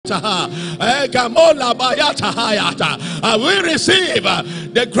We receive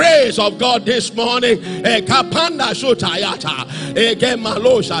the grace of God this morning.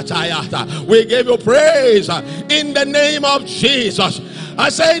 We give you praise in the name of Jesus. I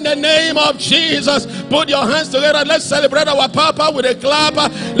say in the name of Jesus, put your hands together. Let's celebrate our Papa with a clap.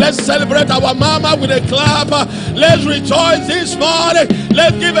 Let's celebrate our Mama with a clap. Let's rejoice this morning.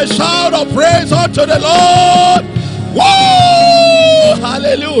 Let's give a shout of praise unto the Lord. Whoa!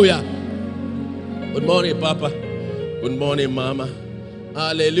 Hallelujah. Good morning, Papa. Good morning, Mama.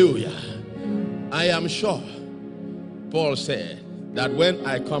 Hallelujah. I am sure Paul said that when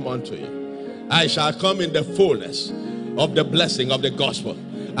I come unto you, I shall come in the fullness of the blessing of the gospel.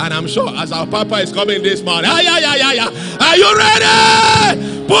 And I'm sure as our Papa is coming this morning, are you ready?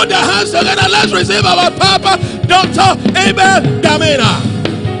 Put the hands together. Let's receive our Papa, Dr. Abel Damina.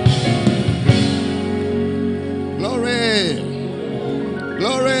 Glory.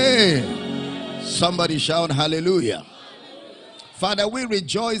 Glory. Somebody shout hallelujah. Father, we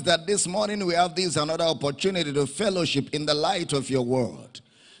rejoice that this morning we have this another opportunity to fellowship in the light of your word.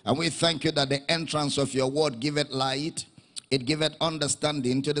 And we thank you that the entrance of your word giveth light, it giveth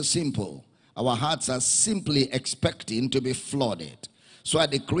understanding to the simple. Our hearts are simply expecting to be flooded. So I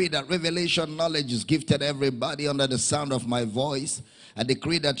decree that revelation knowledge is gifted everybody under the sound of my voice. I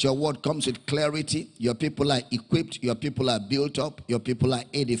decree that your word comes with clarity. Your people are equipped, your people are built up, your people are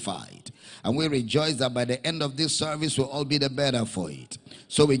edified. And we rejoice that by the end of this service we'll all be the better for it.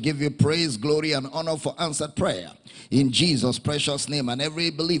 So we give you praise, glory, and honor for answered prayer. In Jesus' precious name. And every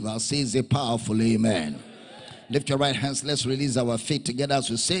believer says a powerful amen. Lift your right hands. Let's release our faith together as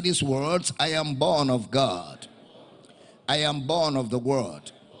we say these words. I am born of God. I am born of the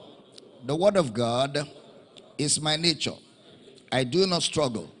word. The word of God is my nature. I do not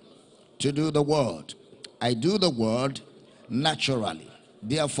struggle to do the word. I do the word naturally.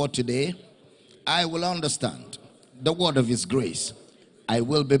 Therefore today, I will understand the word of his grace. I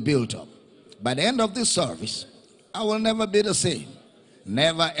will be built up. By the end of this service, I will never be the same.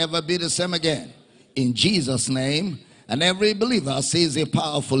 Never ever be the same again. In Jesus' name. And every believer says a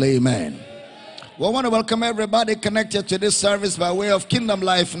powerful amen. We want to welcome everybody connected to this service by way of Kingdom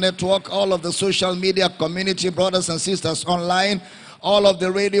Life Network, all of the social media community, brothers and sisters online, all of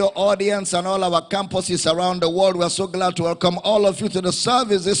the radio audience, and all our campuses around the world. We're so glad to welcome all of you to the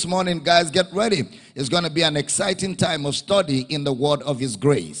service this morning. Guys, get ready. It's going to be an exciting time of study in the word of his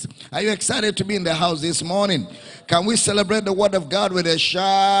grace. Are you excited to be in the house this morning? Can we celebrate the word of God with a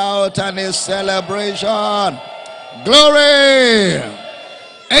shout and a celebration? Glory!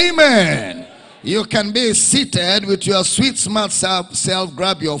 Amen. You can be seated with your sweet smart self.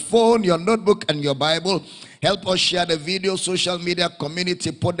 Grab your phone, your notebook, and your Bible. Help us share the video, social media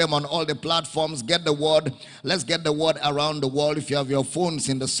community, put them on all the platforms. Get the word. Let's get the word around the world. If you have your phones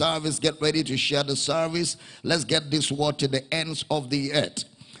in the service, get ready to share the service. Let's get this word to the ends of the earth.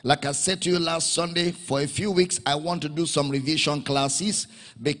 Like I said to you last Sunday, for a few weeks, I want to do some revision classes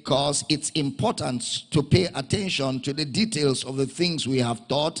because it's important to pay attention to the details of the things we have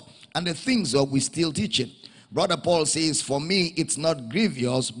taught and the things that we're still teaching. Brother Paul says, for me, it's not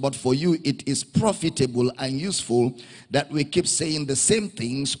grievous, but for you, it is profitable and useful that we keep saying the same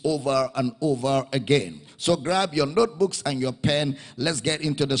things over and over again. So grab your notebooks and your pen. Let's get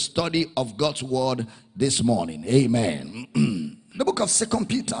into the study of God's word this morning. Amen. The book of 2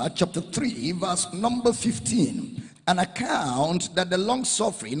 Peter chapter 3 verse number 15. An account that the long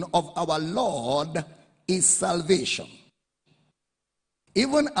suffering of our Lord is salvation.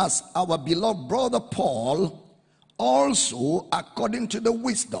 Even as our beloved brother Paul also according to the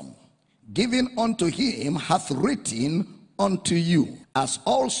wisdom given unto him hath written unto you, as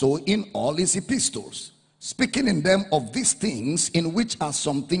also in all his epistles, speaking in them of these things, in which are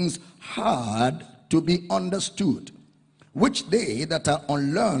some things hard to be understood, which they that are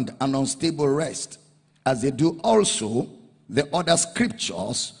unlearned and unstable rest, as they do also the other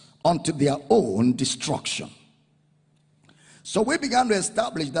scriptures unto their own destruction. So we began to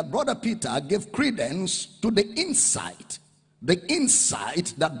establish that Brother Peter gave credence to the insight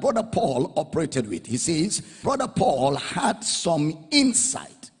that Brother Paul operated with. He says, Brother Paul had some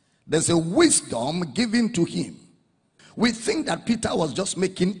insight. There's a wisdom given to him. We think that Peter was just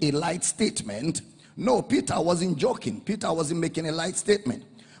making a light statement. No, Peter wasn't joking. Peter wasn't making a light statement.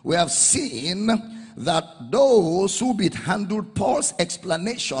 We have seen that those who handled Paul's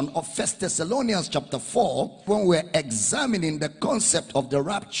explanation of 1 Thessalonians chapter 4, when we're examining the concept of the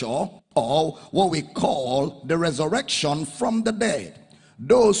rapture, or what we call the resurrection from the dead,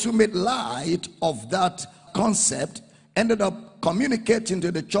 those who made light of that concept ended up communicating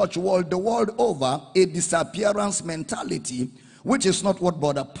to the church world, the world over, a disappearance mentality, which is not what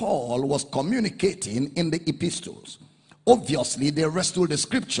Brother Paul was communicating in the epistles. Obviously, they wrestled the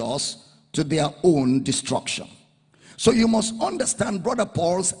scriptures to their own destruction. So you must understand Brother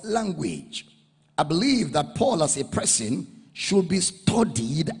Paul's language. I believe that Paul as a person should be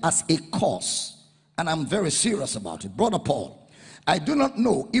studied as a course, and I'm very serious about it. Brother Paul, I do not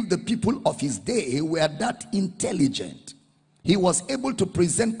know if the people of his day were that intelligent. He was able to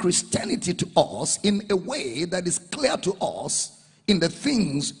present Christianity to us in a way that is clear to us in the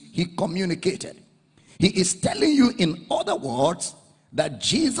things he communicated. He is telling you, in other words, that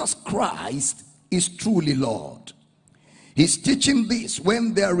Jesus Christ is truly Lord. He's teaching this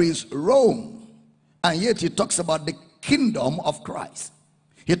when there is Rome, and yet he talks about the kingdom of Christ.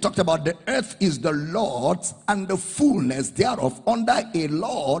 He talked about the earth is the Lord's and the fullness thereof, under a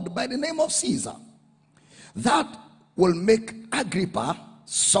Lord by the name of Caesar. That will make Agrippa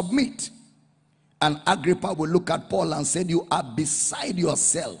submit. And Agrippa will look at Paul and say, you are beside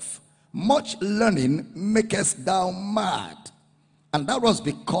yourself. Much learning makest thou mad. And that was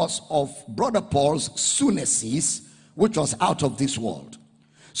because of Brother Paul's sunesis, which was out of this world.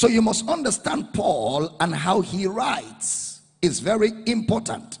 So you must understand Paul and how he writes is very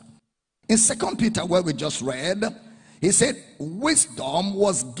important. In 2 Peter, where we just read, he said wisdom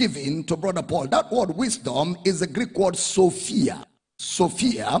was given to Brother Paul. That word wisdom is the Greek word Sophia.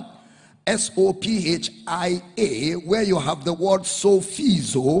 Sophia, S-O-P-H-I-A, where you have the word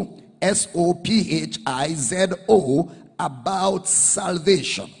Sophizo, S-O-P-H-I-Z-O, about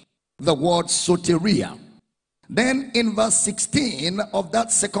salvation. The word soteria. Then in verse 16 of that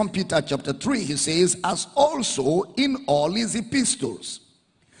 2 Peter chapter 3, he says, as also in all his epistles.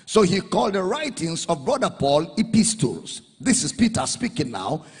 So he called the writings of Brother Paul epistles. This is Peter speaking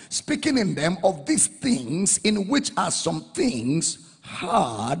now, speaking in them of these things, in which are some things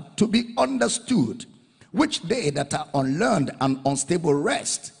hard to be understood, which they that are unlearned and unstable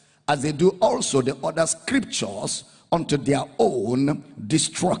rest, as they do also the other scriptures, unto their own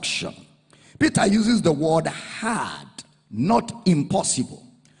destruction. Peter uses the word hard, not impossible.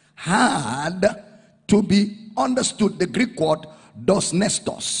 Hard to be understood. The Greek word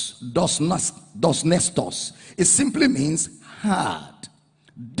dosnestos. Dosnestos. It simply means hard,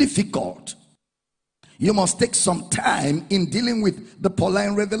 difficult. You must take some time in dealing with the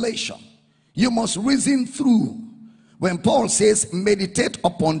Pauline revelation. You must reason through. When Paul says meditate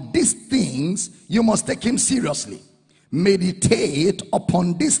upon these things, you must take him seriously. Meditate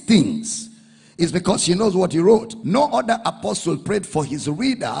upon these things. It's because he knows what he wrote. No other apostle prayed for his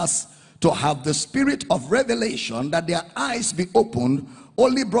readers to have the spirit of revelation, that their eyes be opened.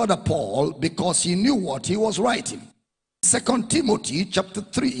 Only Brother Paul, because he knew what he was writing. 2 Timothy chapter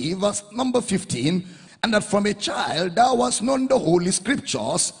 3 verse number 15, and that from a child thou hast known the holy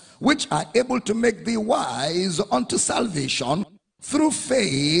scriptures, which are able to make thee wise unto salvation through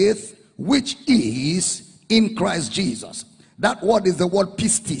faith which is in Christ Jesus. That word is the word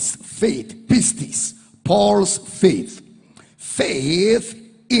pistis, faith, pistis, Paul's faith. Faith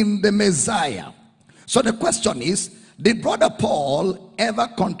in the Messiah. So the question is, did Brother Paul ever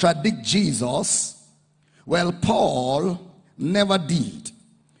contradict Jesus? Well, Paul never did.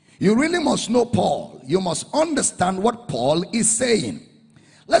 You really must know Paul. You must understand what Paul is saying.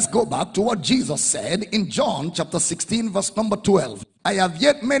 Let's go back to what Jesus said in John chapter 16 verse number 12. I have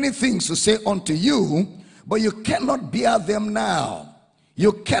yet many things to say unto you, but you cannot bear them now.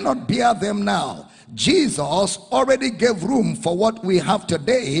 You cannot bear them now. Jesus already gave room for what we have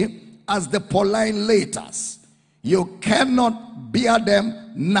today as the Pauline letters. You cannot bear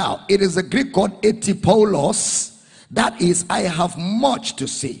them now. It is a Greek word etipolos. That is, I have much to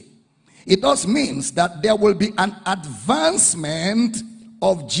say. It does means that there will be an advancement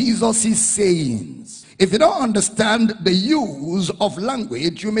of Jesus' sayings. If you don't understand the use of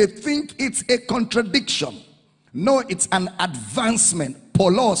language, you may think it's a contradiction. No, it's an advancement.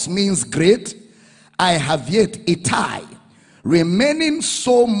 Polos means great. I have yet itai, remaining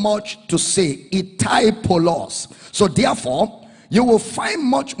so much to say. Itai polos. So therefore, you will find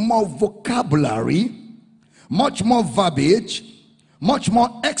much more vocabulary, much more verbiage, much more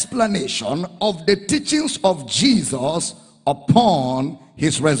explanation of the teachings of Jesus upon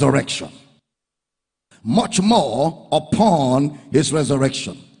his resurrection. Much more upon his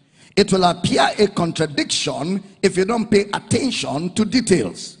resurrection. It will appear a contradiction if you don't pay attention to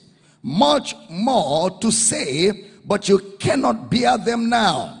details. Much more to say, but you cannot bear them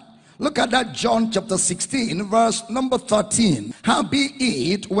now. Look at that, John chapter 16 verse number 13.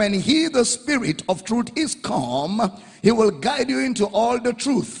 Howbeit, when he the Spirit of truth is come, he will guide you into all the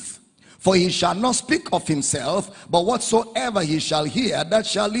truth. For he shall not speak of himself, but whatsoever he shall hear, that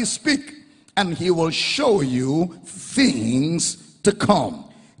shall he speak. And he will show you things to come.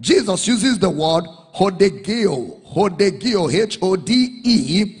 Jesus uses the word hodegeo,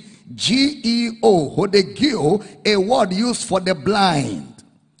 H-O-D-E-G-E-O, hodegeo, a word used for the blind.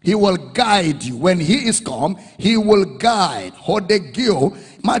 He will guide you. When he is come, he will guide. Hodegeo.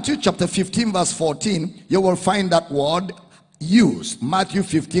 Matthew chapter 15 verse 14, you will find that word used. Matthew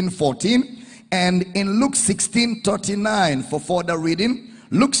 15, 14. And in Luke 16, 39 for further reading.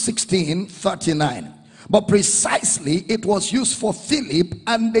 Luke 16, 39. But precisely it was used for Philip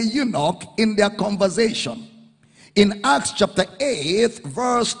and the eunuch in their conversation. In Acts chapter 8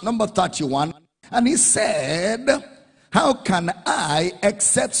 verse number 31. And he said, how can I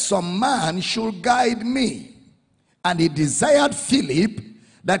except some man should guide me? And he desired Philip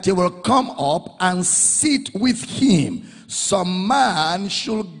that he will come up and sit with him. Some man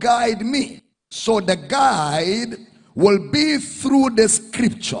should guide me. So the guide will be through the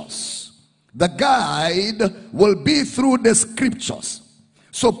scriptures. The guide will be through the scriptures.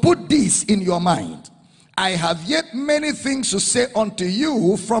 So put this in your mind. I have yet many things to say unto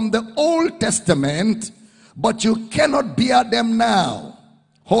you from the Old Testament, but you cannot bear them now.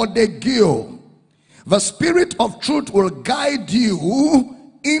 Hodegio. The Spirit of truth will guide you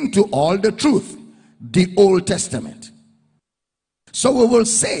into all the truth. The Old Testament. So we will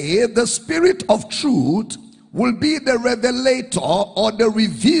say the Spirit of truth will be the revelator or the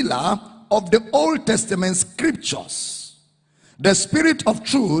revealer of the Old Testament scriptures. The Spirit of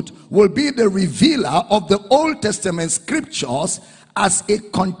truth will be the revealer of the Old Testament scriptures as a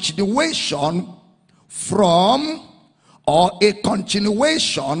continuation from or a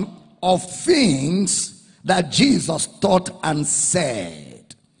continuation of things that Jesus taught and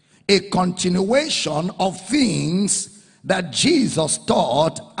said. A continuation of things that Jesus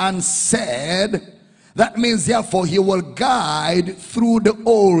taught and said. That means therefore he will guide through the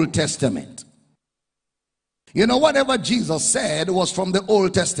Old Testament. You know, whatever Jesus said was from the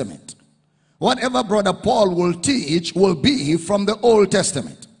Old Testament. Whatever Brother Paul will teach will be from the Old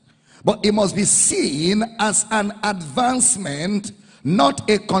Testament. But it must be seen as an advancement, not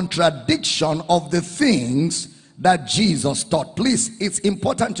a contradiction of the things that Jesus taught. Please, it's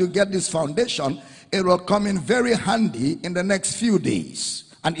important to get this foundation. It will come in very handy in the next few days.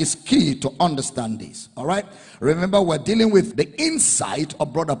 And it's key to understand this. All right? Remember, we're dealing with the insight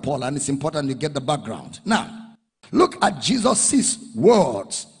of Brother Paul, and it's important to get the background. Now, look at Jesus'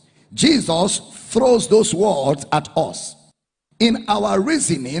 words. Jesus throws those words at us. In our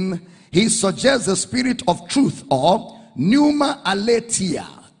reasoning, he suggests the Spirit of truth, or pneuma aletheia.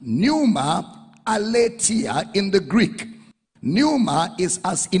 Pneuma aletheia in the Greek. Pneuma is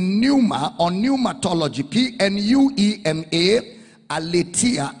as in pneuma or pneumatology. P-N-U-E-M-A.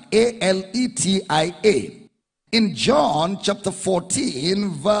 Aletheia, A-L-E-T-I-A. In John chapter 14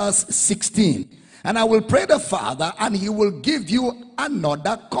 verse 16. And I will pray the Father, and he will give you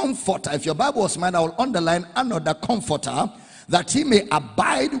another comforter. If your Bible was mine, I will underline another comforter, that he may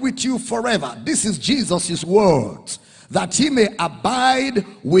abide with you forever. This is Jesus' words. That he may abide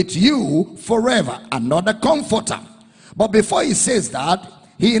with you forever. Another comforter. But before he says that,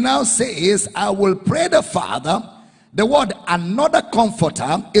 he now says, I will pray the Father. The word another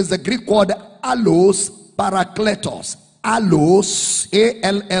comforter is the Greek word allos parakletos. Allos,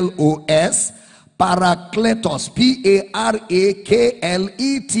 A-L-L-O-S, parakletos,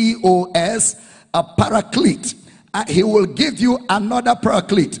 P-A-R-A-K-L-E-T-O-S, a paraclete. He will give you another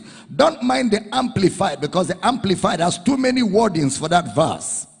paraclete. Don't mind the Amplified, because the Amplified has too many wordings for that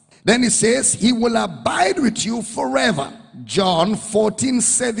verse. Then he says, he will abide with you forever. John 14,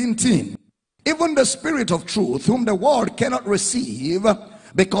 17. Even the Spirit of truth, whom the world cannot receive,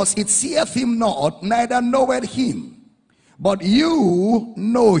 because it seeth him not, neither knoweth him. But you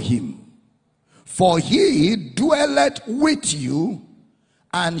know him. For he dwelleth with you,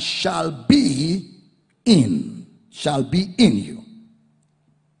 and shall be in you.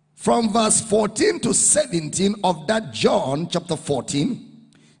 From verse 14 to 17 of that John chapter 14,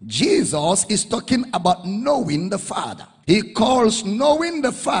 Jesus is talking about knowing the Father. He calls knowing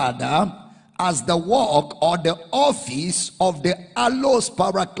the Father as the work or the office of the allos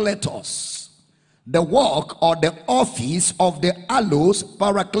parakletos. The work or the office of the allos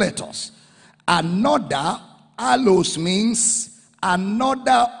parakletos. Another, allos means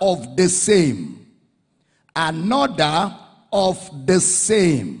another of the same. Another of the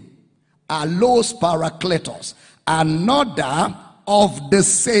same. Allos parakletos. Another of the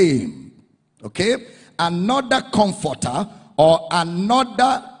same. Okay? Another comforter or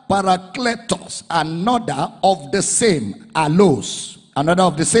another parakletos, another of the same. Allos, another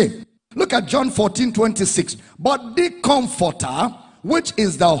of the same. Look at John 14, 26. But the comforter, which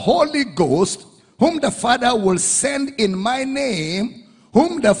is the Holy Ghost, whom the Father will send in my name,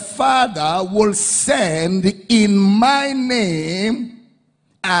 whom the Father will send in my name,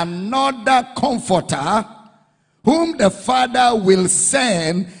 another comforter, whom the Father will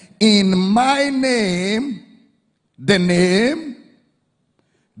send in my name. The name,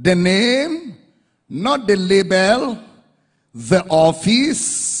 not the label, the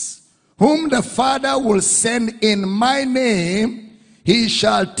office, whom the Father will send in my name. He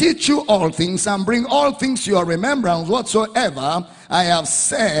shall teach you all things and bring all things to your remembrance whatsoever I have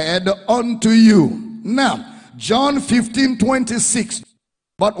said unto you. Now, John 15:26.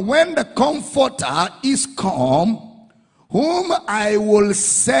 But when the Comforter is come, whom I will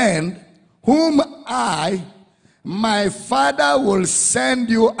send, my Father will send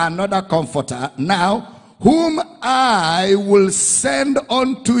you another Comforter. Now, whom I will send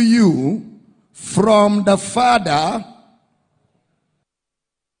unto you from the Father.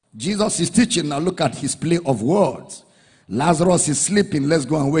 Jesus is teaching. Now look at his play of words. Lazarus is sleeping. Let's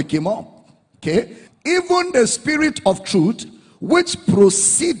go and wake him up. Okay. Even the Spirit of truth, which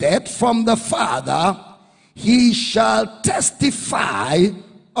proceeded from the Father, he shall testify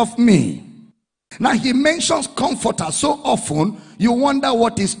of me. Now he mentions comforter so often, you wonder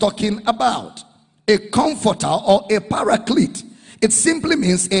what he's talking about. A comforter or a paraclete. It simply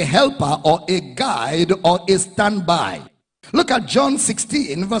means a helper or a guide or a standby. Look at John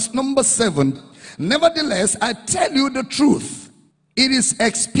 16 verse number 7. Nevertheless, I tell you the truth. It is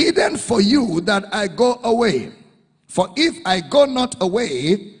expedient for you that I go away. For if I go not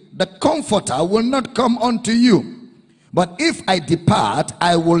away, the Comforter will not come unto you. But if I depart,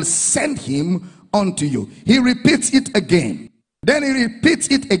 I will send him unto you. He repeats it again. Then he repeats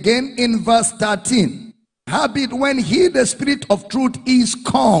it again in verse 13. Howbeit when he, the Spirit of truth, is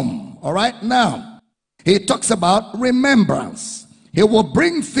come. All right, now he talks about remembrance. He will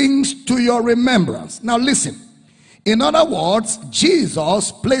bring things to your remembrance. Now listen. In other words,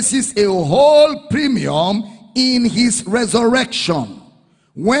 Jesus places a whole premium in his resurrection.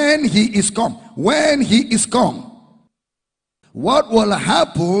 When he is come. When he is come. What will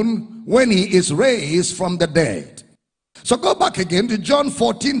happen when he is raised from the dead? So go back again to John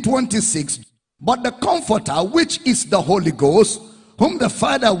 14:26. But the Comforter, which is the Holy Ghost, whom the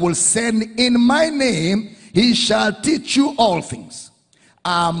Father will send in my name, he shall teach you all things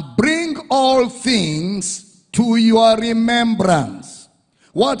and bring all things to your remembrance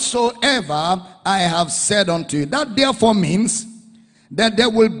whatsoever I have said unto you. That therefore means that there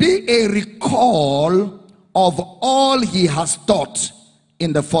will be a recall of all he has taught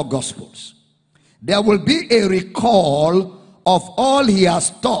in the 4 Gospels. There will be a recall of all he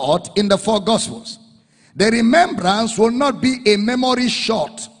has taught in the 4 Gospels. The remembrance will not be a memory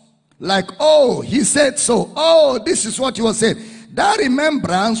shot. Like, oh, he said so. Oh, this is what he was saying. That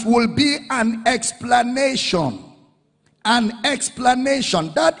remembrance will be an explanation. An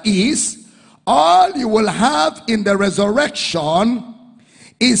explanation. That is, all you will have in the resurrection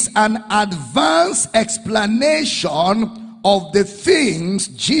is an advanced explanation of the things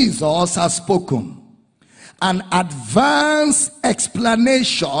Jesus has spoken. An advanced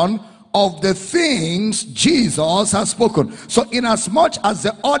explanation of the things Jesus has spoken. So inasmuch as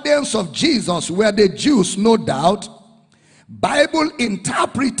the audience of Jesus were the Jews, no doubt, Bible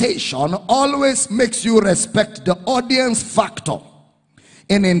interpretation always makes you respect the audience factor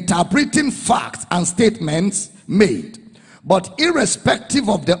in interpreting facts and statements made. But irrespective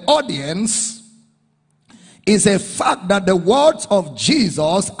of the audience, is a fact that the words of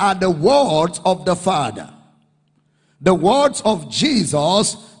Jesus are the words of the Father. The words of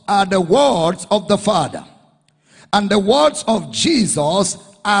Jesus are the words of the Father. And the words of Jesus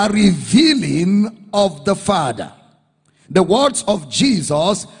are revealing of the Father. The words of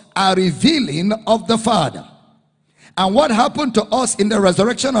Jesus are revealing of the Father. And what happened to us in the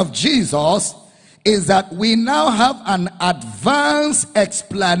resurrection of Jesus is that we now have an advanced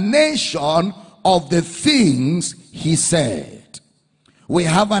explanation of the things he said. We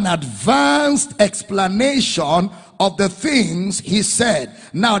have an advanced explanation of the things he said.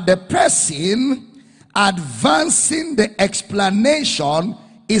 Now the person advancing the explanation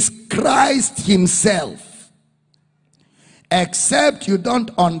is Christ himself. Except you don't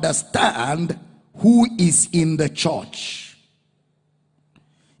understand who is in the church.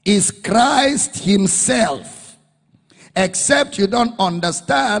 Is Christ himself. Except you don't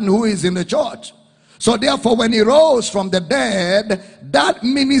understand who is in the church. So therefore when he rose from the dead, that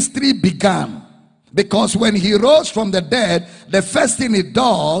ministry began. Because when he rose from the dead, the first thing he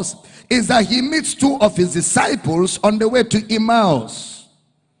does is that he meets 2 of his disciples on the way to Emmaus.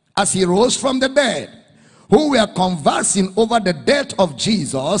 As he rose from the dead, who were conversing over the death of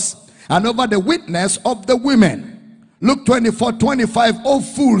Jesus. and over the witness of the women. Luke 24:25, O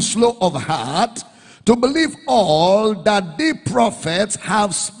fools, slow of heart to believe all that the prophets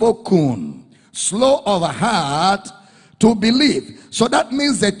have spoken. Slow of heart to believe. So that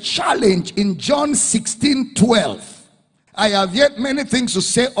means the challenge in John 16:12. I have yet many things to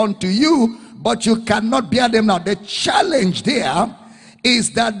say unto you, but you cannot bear them now. The challenge there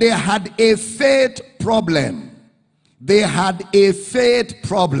is that they had a faith problem. They had a faith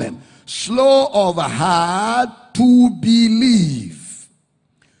problem. Slow of heart to believe.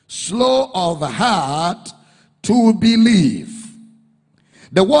 Slow of heart to believe.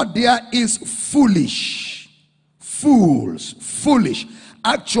 The word there is foolish. Fools. Foolish.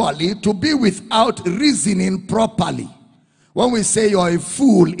 Actually, to be without reasoning properly. When we say you're a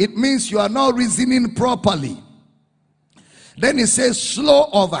fool, it means you are not reasoning properly. Then it says slow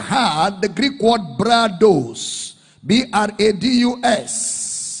of heart, the Greek word brados, B-R-A-D-U-S.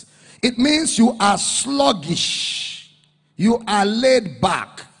 It means you are sluggish. You are laid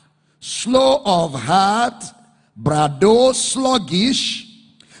back. Slow of heart, brados, sluggish.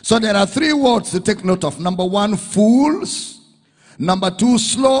 So there are three words to take note of. Number one, fools. Number two,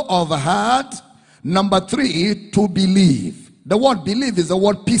 slow of heart. Number three, to believe. The word believe is the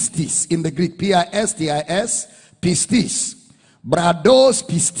word pistis in the Greek. P-I-S-T-I-S, pistis. Brados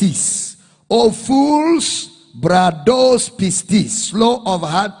pistis. O fools, brados pistis. Slow of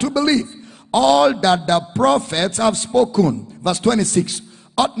heart to believe all that the prophets have spoken. Verse 26.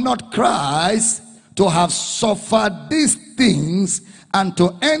 Ought not Christ to have suffered these things and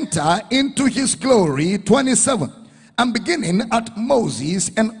to enter into his glory? 27. And beginning at Moses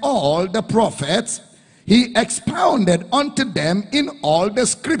and all the prophets, he expounded unto them in all the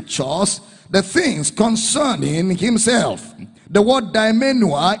scriptures the things concerning himself. The word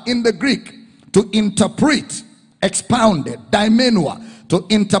dimenua in the Greek, to interpret, expounded, dimenua, to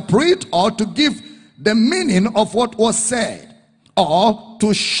interpret or to give the meaning of what was said, or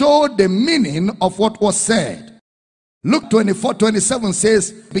to show the meaning of what was said. Luke 24:27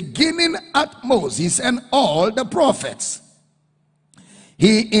 says, beginning at Moses and all the prophets,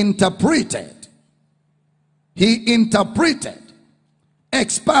 he interpreted,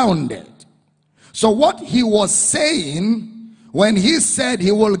 expounded. So what he was saying when he said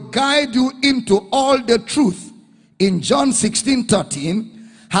he will guide you into all the truth in John 16:13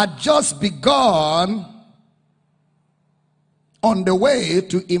 had just begun on the way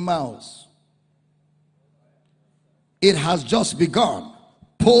to Emmaus. It has just begun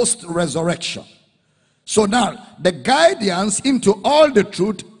post-resurrection. So now the guidance into all the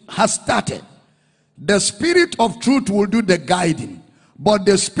truth has started. The Spirit of truth will do the guiding, but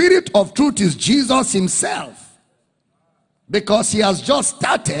the Spirit of truth is Jesus himself, because he has just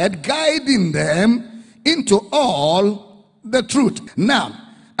started guiding them into all the truth. Now,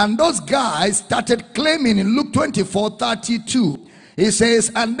 and those guys started claiming in Luke 24:32. He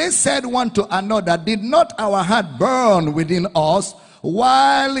says, and they said one to another, did not our heart burn within us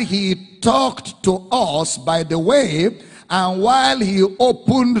while he talked to us by the way, and while he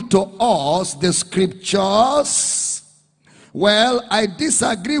opened to us the scriptures? Well, I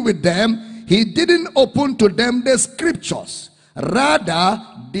disagree with them. He didn't open to them the scriptures. Rather,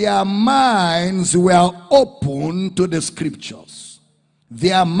 their minds were open to the scriptures.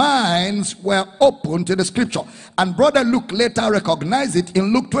 Their minds were open to the scripture. And brother Luke later recognized it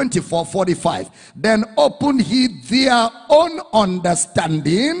in Luke 24:45. Then opened he their own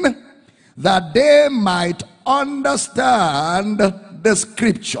understanding, that they might understand the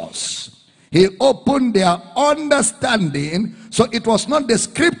scriptures. He opened their understanding. So it was not the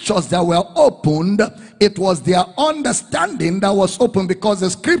scriptures that were opened, it was their understanding that was open, because the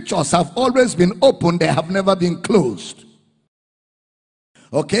scriptures have always been open, they have never been closed.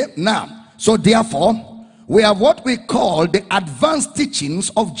 Okay, now, so therefore, we have what we call the advanced teachings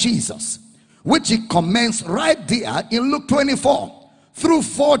of Jesus, which he commenced right there in Luke 24 through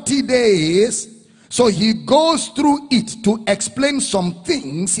 40 days. So he goes through it to explain some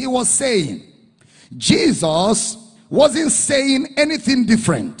things he was saying. Jesus wasn't saying anything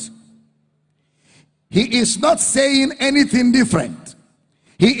different. He is not saying anything different.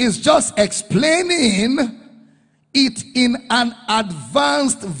 He is just explaining it in an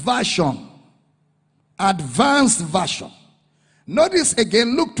advanced version. Advanced version. Notice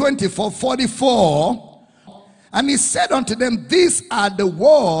again Luke 24:44. And he said unto them, these are the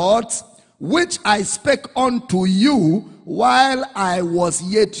words which I spake unto you while I was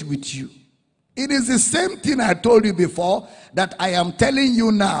yet with you. It is the same thing I told you before that I am telling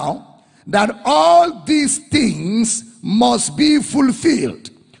you now, that all these things must be fulfilled,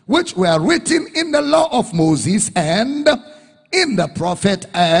 which were written in the law of Moses and in the prophet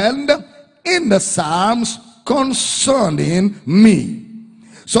and in the Psalms concerning me.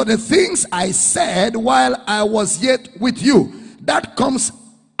 So the things I said while I was yet with you, that comes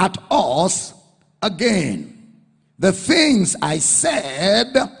at us again. The things I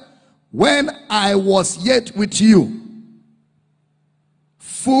said when I was yet with you,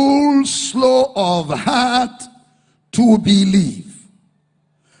 full slow of heart to believe,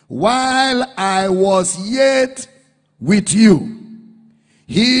 while I was yet with you,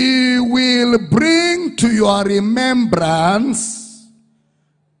 he will bring to your remembrance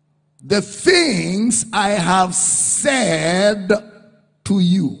the things I have said to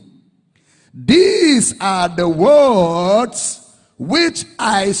you. These are the words which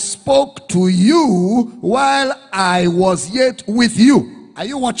I spoke to you while I was yet with you. Are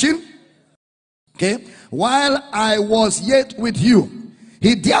you watching? Okay. While I was yet with you.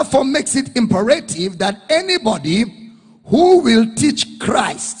 He therefore makes it imperative that anybody who will teach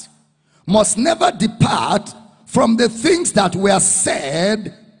Christ must never depart from the things that were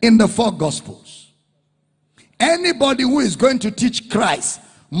said in the four Gospels. Anybody who is going to teach Christ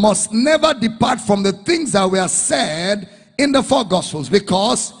must never depart from the things that were said in the four Gospels,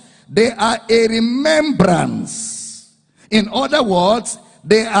 because they are a remembrance. In other words,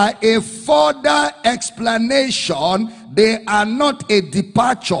 they are a further explanation. They are not a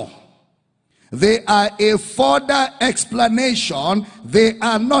departure. They are a further explanation. They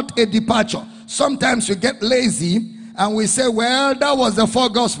are not a departure. Sometimes we get lazy and we say, well, that was the four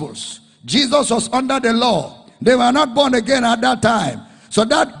Gospels. Jesus was under the law. They were not born again at that time. So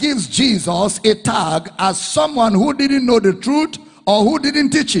that gives Jesus a tag as someone who didn't know the truth or who didn't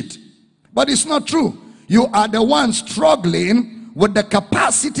teach it. But it's not true. You are the one struggling with the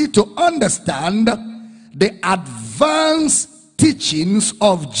capacity to understand the advanced teachings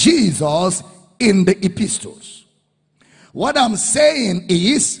of Jesus in the epistles. What I'm saying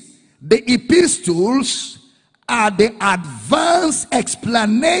is, the epistles are the advanced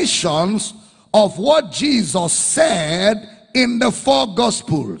explanations of what Jesus said in the four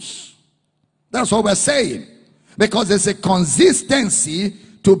Gospels. That's what we're saying, because there's a consistency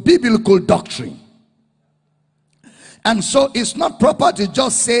to biblical doctrine. And so it's not proper to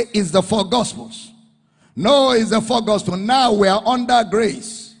just say it's the four Gospels. No, it's the four Gospels. Now we are under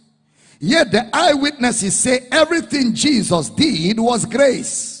grace. Yet the eyewitnesses say everything Jesus did was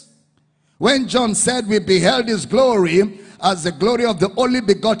grace. When John said we beheld his glory as the glory of the only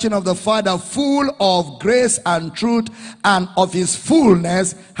begotten of the Father, full of grace and truth, and of his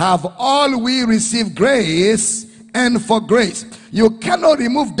fullness have all we received grace and for grace. You cannot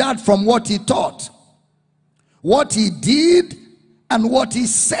remove that from what he taught, what he did, and what he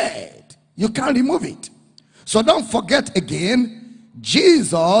said. You can't remove it. So don't forget again,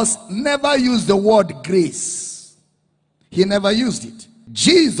 Jesus never used the word grace. He never used it.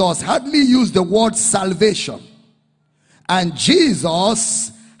 Jesus hardly used the word salvation. And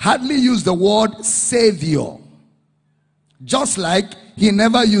Jesus hardly used the word savior. Just like he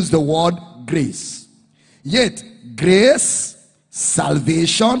never used the word grace. Yet grace,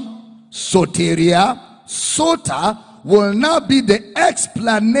 salvation, soteria, sota will now be the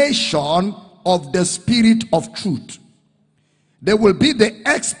explanation of the Spirit of truth. They will be the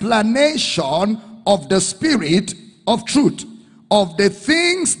explanation of the Spirit of truth, of the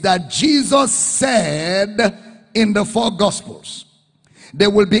things that Jesus said in the four Gospels. There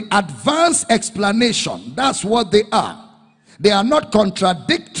will be advanced explanation. That's what they are. They are not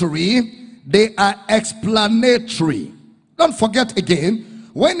contradictory. They are explanatory. Don't forget again,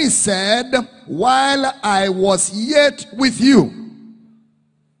 when he said, while I was yet with you.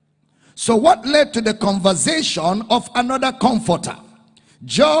 So what led to the conversation of another comforter?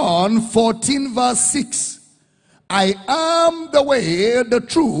 John 14 verse 6. I am the way, the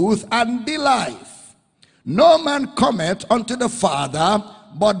truth, and the life. No man cometh unto the Father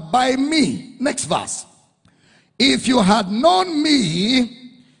but by me. Next verse. If you had known me,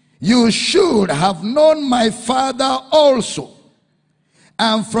 you should have known my Father also.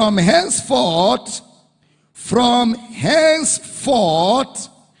 And from henceforth,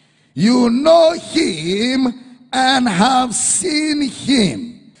 you know him and have seen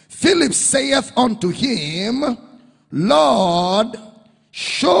him. Philip saith unto him, Lord,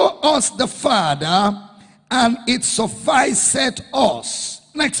 show us the Father, and it sufficeth us.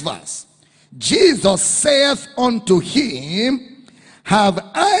 Next verse. Jesus saith unto him, have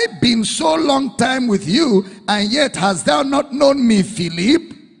I been so long time with you, and yet hast thou not known me,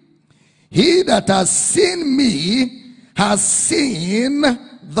 Philip? He that has seen me has seen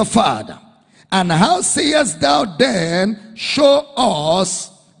the Father. And how sayest thou then, show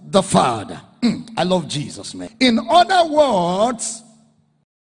us the Father? I love Jesus, man. In other words,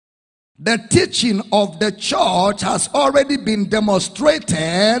 the teaching of the church has already been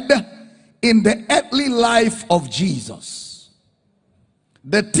demonstrated in the earthly life of Jesus.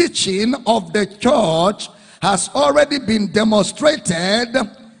 The teaching of the church has already been demonstrated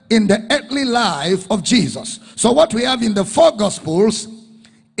in the earthly life of Jesus. So what we have in the four gospels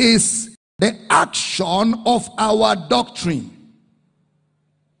is the action of our doctrine.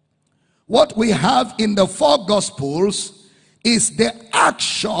 What we have in the four gospels is the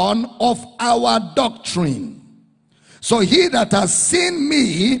action of our doctrine. So he that has seen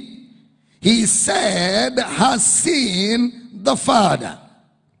me, he said, has seen the Father.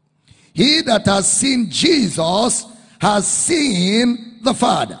 He that has seen Jesus has seen the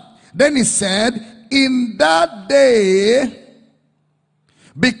Father. Then he said, in that day,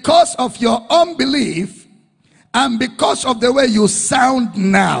 because of your unbelief and because of the way you sound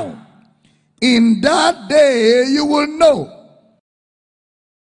now, in that day you will know.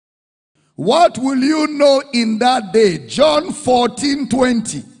 What will you know in that day? John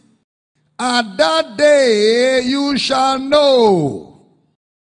 14:20. At that day you shall know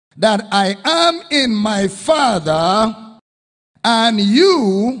that I am in my Father, and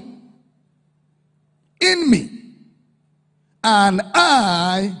you in me, and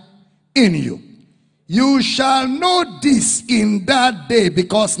I in you. You shall know this in that day,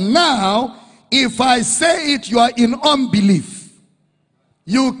 because now if I say it, you are in unbelief.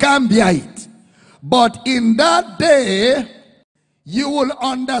 You can't bear it. But in that day, you will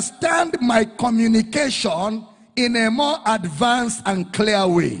understand my communication in a more advanced and clear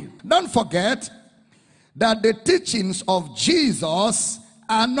way. Don't forget that the teachings of Jesus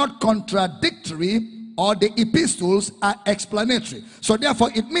are not contradictory, or the epistles are explanatory. So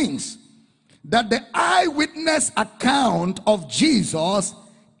therefore it means that the eyewitness account of Jesus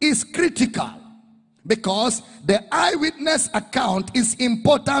is critical, because the eyewitness account is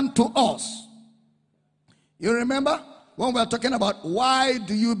important to us. You remember when we are talking about why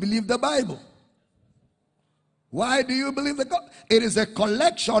do you believe the Bible? Why do you believe the God? It is a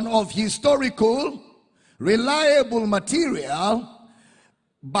collection of historical, reliable material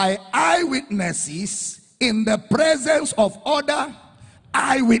by eyewitnesses in the presence of other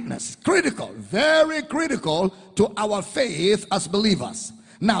eyewitnesses. Critical, very critical to our faith as believers.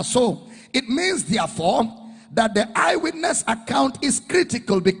 Now, so it means therefore that the eyewitness account is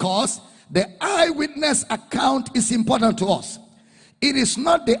critical, because the eyewitness account is important to us. It is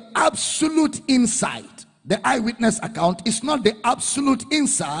not the absolute insight. The eyewitness account is not the absolute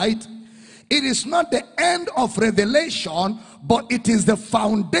insight. It is not the end of revelation, but it is the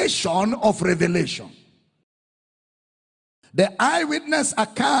foundation of revelation. The eyewitness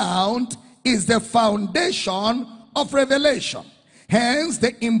account is the foundation of revelation. Hence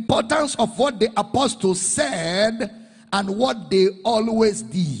the importance of what the apostles said and what they always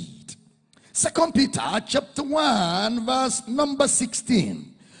did. 2 Peter chapter 1 verse number 16.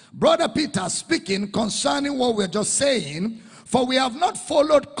 Brother Peter speaking concerning what we're just saying. For we have not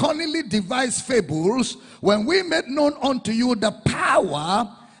followed cunningly devised fables when we made known unto you the power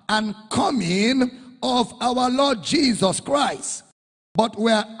and coming of our Lord Jesus Christ, but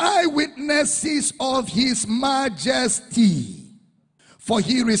we are eyewitnesses of his majesty. For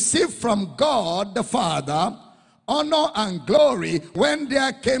he received from God the Father honor and glory when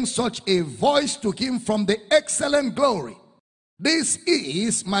there came such a voice to him from the excellent glory. This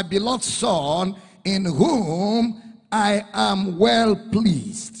is my beloved Son, in whom I am well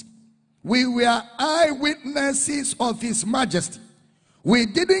pleased. We were eyewitnesses of his majesty. We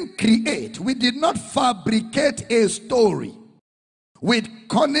didn't create, we did not fabricate a story with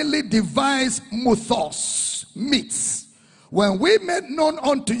cunningly devised myths. When we made known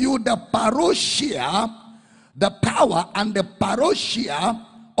unto you the parousia, the power and the parousia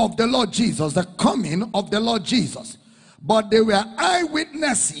of the Lord Jesus, the coming of the Lord Jesus. But they were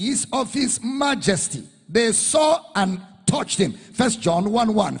eyewitnesses of his majesty. They saw and touched him. 1 John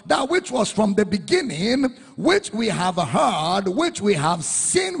 1:1. That which was from the beginning, which we have heard, which we have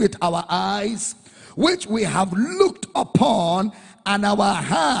seen with our eyes, which we have looked upon, and our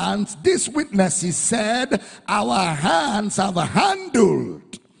hands, these witnesses said, our hands have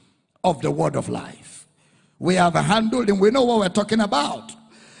handled of the word of life. We have handled, and we know what we're talking about.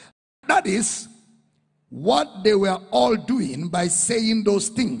 That is what they were all doing by saying those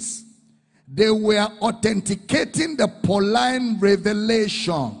things. They were authenticating the Pauline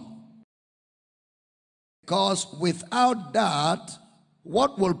revelation. Because without that,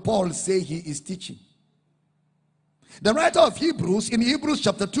 what will Paul say he is teaching? The writer of Hebrews, in Hebrews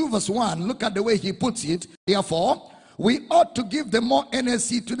chapter 2 verse 1, look at the way he puts it. Therefore, we ought to give the more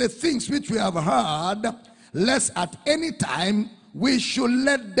energy to the things which we have heard, lest at any time we should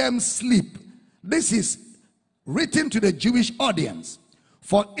let them sleep. This is written to the Jewish audience.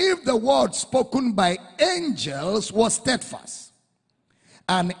 For if the word spoken by angels was steadfast,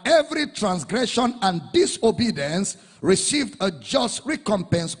 and every transgression and disobedience received a just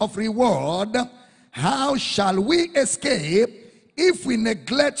recompense of reward, how shall we escape if we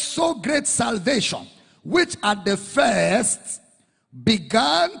neglect so great salvation, which at the first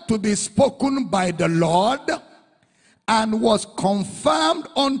began to be spoken by the Lord, and was confirmed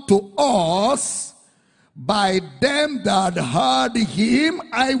unto us by them that heard him,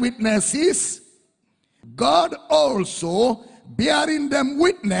 eyewitnesses? God also bearing them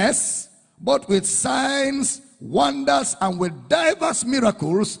witness, both with signs, wonders, and with diverse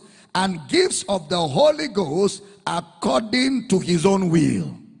miracles and gifts of the Holy Ghost, according to his own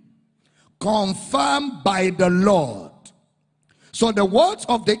will, confirmed by the Lord. So the words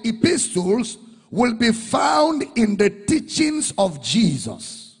of the epistles will be found in the teachings of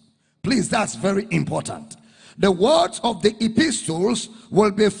Jesus. Please, that's very important. The words of the epistles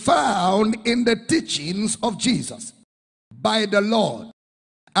will be found in the teachings of Jesus by the Lord,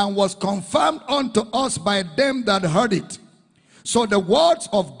 and was confirmed unto us by them that heard it. So the words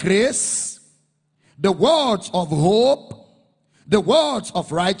of grace, the words of hope, the words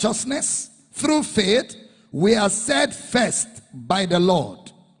of righteousness through faith were said first by the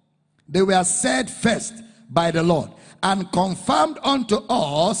Lord. They were said first by the Lord, and confirmed unto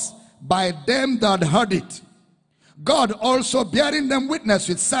us by them that heard it. God also bearing them witness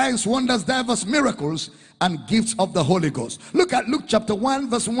with signs, wonders, diverse miracles, and gifts of the Holy Ghost. Look at Luke chapter 1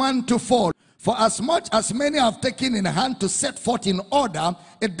 verse 1 to 4. For as much as many have taken in hand to set forth in order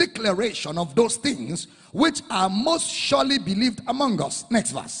a declaration of those things which are most surely believed among us.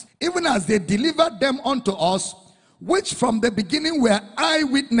 Next verse. Even as they delivered them unto us, which from the beginning were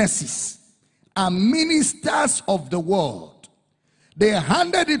eyewitnesses and ministers of the word. They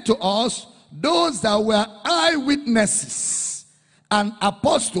handed it to us, those that were eyewitnesses and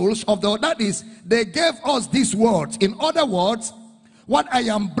apostles of the word. That is, they gave us these words. In other words, what I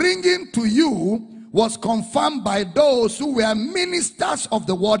am bringing to you was confirmed by those who were ministers of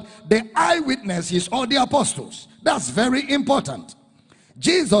the word, the eyewitnesses or the apostles. That's very important.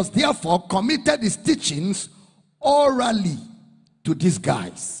 Jesus therefore committed his teachings orally to these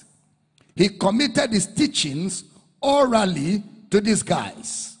guys. He committed his teachings orally to these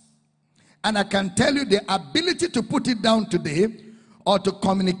guys. And I can tell you, the ability to put it down today or to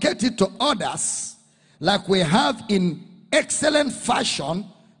communicate it to others like we have in excellent fashion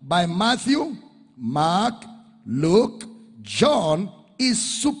by Matthew, Mark, Luke, John is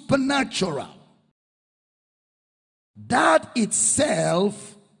supernatural. That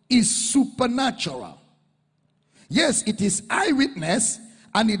itself is supernatural. Yes, it is eyewitness,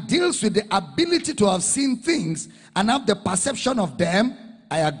 and it deals with the ability to have seen things and have the perception of them.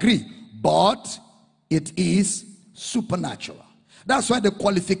 I agree, but it is supernatural. That's why the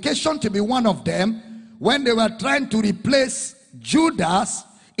qualification to be one of them, when they were trying to replace Judas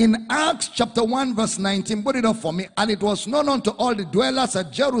in Acts chapter 1 verse 19, put it up for me. And it was known unto all the dwellers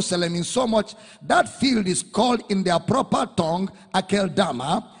at Jerusalem, in so much that field is called in their proper tongue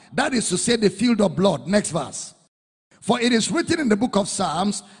Akeldama, that is to say, the field of blood. Next verse. For it is written in the book of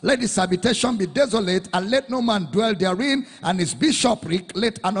Psalms, let his habitation be desolate, and let no man dwell therein, and his bishopric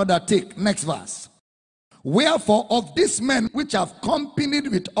let another take. Next verse. Wherefore of these men which have companied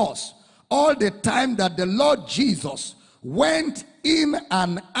with us all the time that the Lord Jesus went in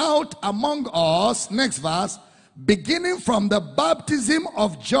and out among us, next verse, beginning from the baptism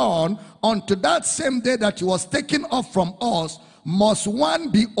of John unto that same day that he was taken up from us, must one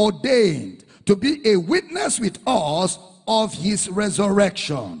be ordained to be a witness with us of his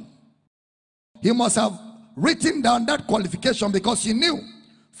resurrection. He must have written down that qualification, because he knew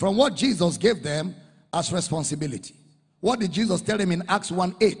from what Jesus gave them as responsibility. What did Jesus tell them in Acts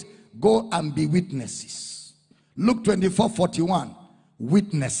 1:8? Go and be witnesses. Luke 24:41,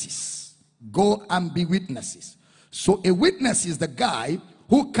 witnesses. Go and be witnesses. So a witness is the guy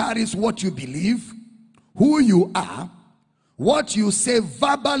who carries what you believe, who you are, what you say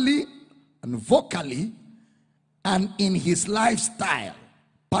verbally and vocally, and in his lifestyle,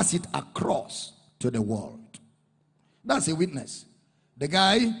 pass it across to the world. That's a witness. The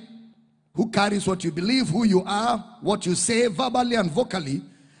guy who carries what you believe, who you are, what you say verbally and vocally,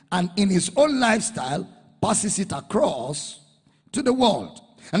 and in his own lifestyle, passes it across to the world.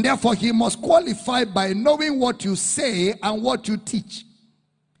 And therefore he must qualify by knowing what you say and what you teach.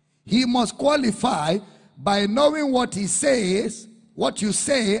 He must qualify by knowing what he says, what you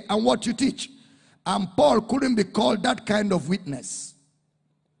say, and what you teach. And Paul couldn't be called that kind of witness.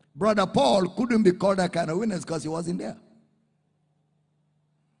 Brother Paul couldn't be called that kind of witness because he wasn't there.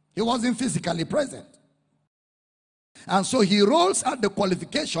 He wasn't physically present. And so he rolls out the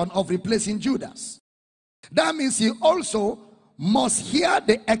qualification of replacing Judas. That means he also must hear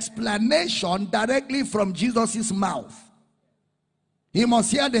the explanation directly from Jesus' mouth. He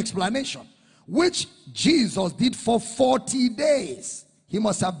must hear the explanation, which Jesus did for 40 days. He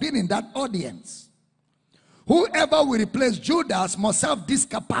must have been in that audience. Whoever will replace Judas must have this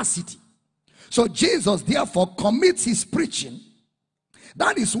capacity. So Jesus therefore commits his preaching.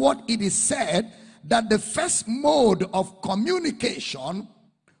 That is what it is said, that the first mode of communication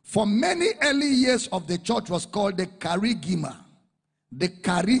for many early years of the church was called the kerygma. The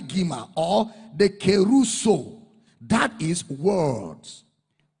kerygma or the keruso. That is words.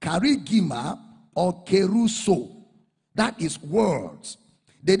 Kerygma or keruso. That is words.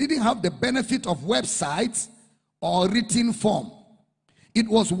 They didn't have the benefit of websites or written form. It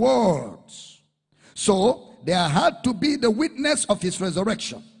was words. So there had to be the witness of his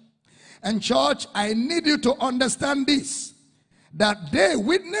resurrection. And church, I need you to understand this, that they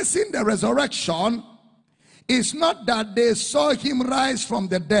witnessing the resurrection is not that they saw him rise from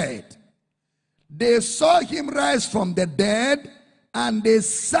the dead. They saw him rise from the dead and they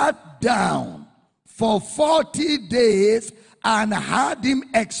sat down for 40 days and had him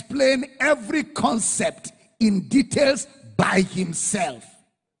explain every concept in details by himself.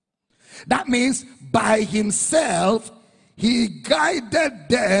 That means by himself, he guided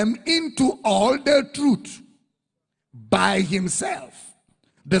them into all the truth. By himself.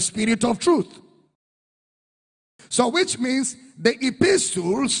 The Spirit of truth. So which means the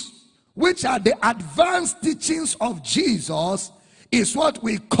epistles, which are the advanced teachings of Jesus, is what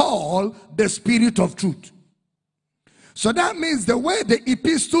we call the Spirit of truth. So that means the way the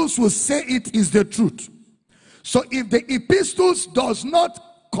epistles will say it is the truth. So if the epistles does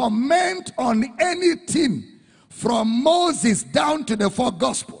not comment on anything from Moses down to the 4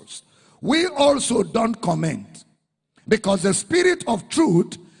 Gospels, we also don't comment. Because the Spirit of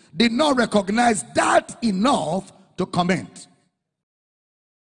truth did not recognize that enough to comment.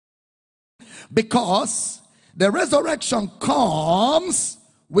 Because the resurrection comes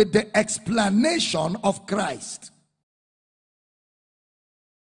with the explanation of Christ.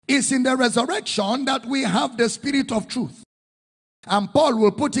 It's in the resurrection that we have the Spirit of truth. And Paul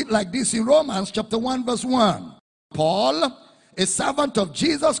will put it like this in Romans chapter 1 verse 1. Paul, a servant of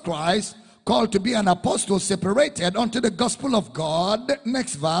Jesus Christ, called to be an apostle, separated unto the gospel of God,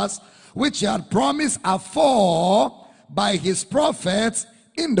 next verse, which he had promised afore by his prophets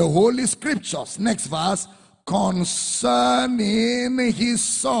in the holy scriptures. Next verse, concerning his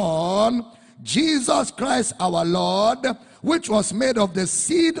Son, Jesus Christ our Lord, which was made of the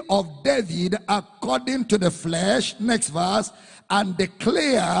seed of David according to the flesh. Next verse, and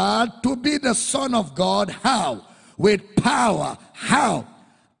declared to be the Son of God. How? With power. How?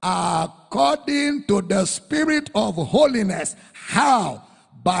 According to the Spirit of holiness. How?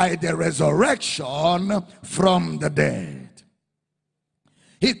 By the resurrection from the dead.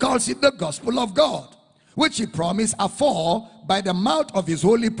 He calls it the gospel of God, which he promised afore by the mouth of his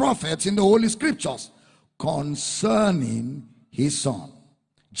holy prophets in the holy scriptures, concerning his Son,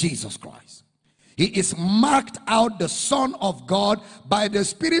 Jesus Christ. He is marked out the Son of God by the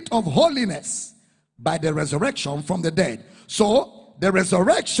Spirit of holiness, by the resurrection from the dead. So the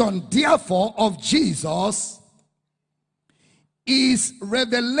resurrection therefore of Jesus is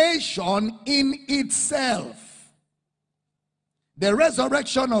revelation in itself. The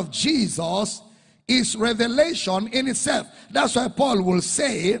resurrection of Jesus is revelation in itself. That's why Paul will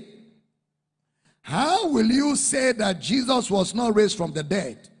say, how will you say that Jesus was not raised from the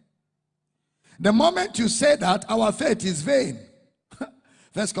dead? The moment you say that, our faith is vain.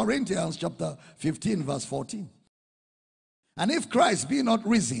 1 Corinthians chapter 15 verse 14. And if Christ be not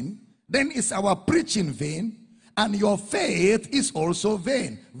risen, then is our preaching vain, and your faith is also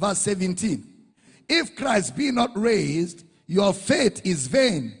vain. Verse 17. If Christ be not raised, your faith is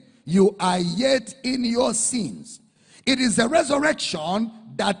vain. You are yet in your sins. It is the resurrection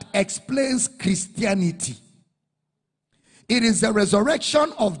that explains Christianity. It is the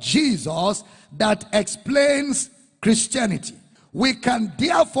resurrection of Jesus that explains Christianity. We can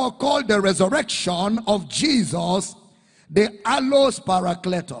therefore call the resurrection of Jesus the allos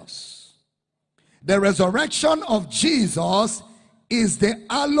parakletos. The resurrection of Jesus is the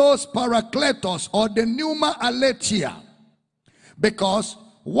allos parakletos, or the pneuma aletheia. Because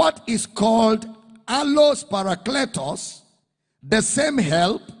what is called allos parakletos, the same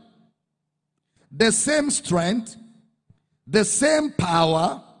help, the same strength, the same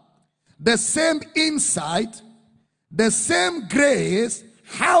power, the same insight, the same grace,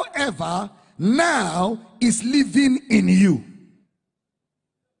 however, now is living in you.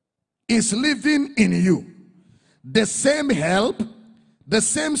 Is living in you. The same help, the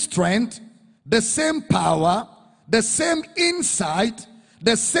same strength, the same power, the same insight,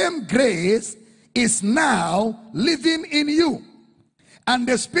 the same grace is now living in you. And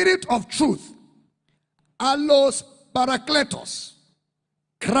the Spirit of truth, allos parakletos,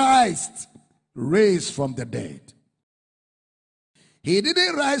 Christ raised from the dead. He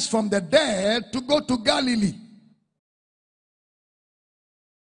didn't rise from the dead to go to Galilee.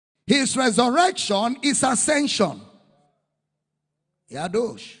 His resurrection is ascension.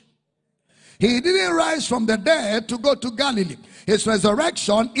 Yadosh. He didn't rise from the dead to go to Galilee. His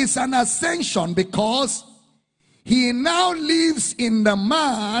resurrection is an ascension because he now lives in the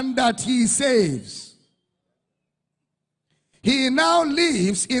man that he saves. He now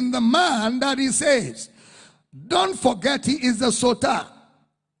lives in the man that he saves. Don't forget, he is the Sota.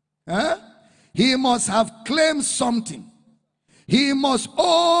 He must have claimed something. He must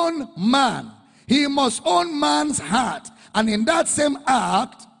own man. He must own man's heart. And in that same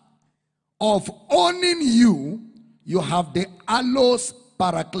act of owning you, you have the allos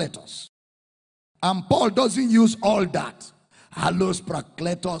parakletos. And Paul doesn't use all that. Allos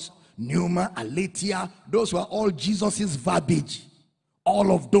parakletos, pneuma, aletheia, those were all Jesus's verbiage.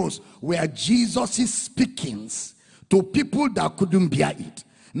 All of those were Jesus's speakings to people that couldn't bear it.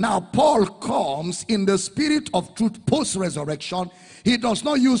 Now Paul comes in the Spirit of truth post-resurrection. He does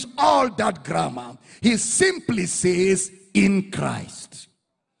not use all that grammar. He simply says, in Christ.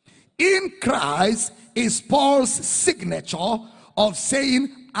 In Christ is Paul's signature of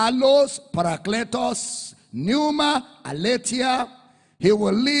saying, allos parakletos, pneuma, aletheia. He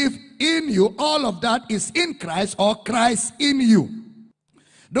will live in you. All of that is in Christ, or Christ in you.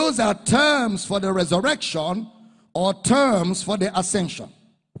 Those are terms for the resurrection or terms for the ascension.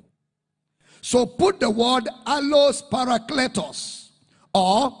 So put the word allos parakletos,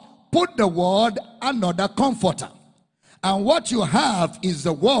 or put the word another comforter. And what you have is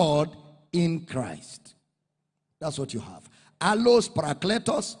the word in Christ. That's what you have. Allos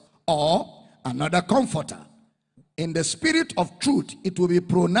parakletos, or another comforter. In the Spirit of truth, it will be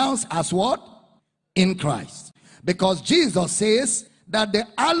pronounced as what? In Christ. Because Jesus says that the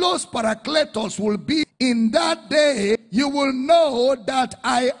allos parakletos will be in that day. You will know that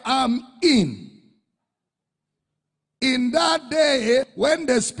I am in. In that day, when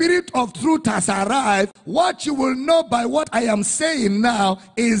the Spirit of truth has arrived, what you will know by what I am saying now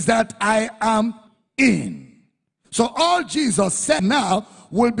is that I am in. So all Jesus said now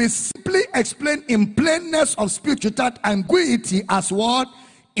will be simply explained in plainness of speech without ambiguity as what?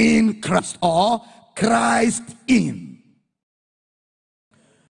 In Christ, or Christ in.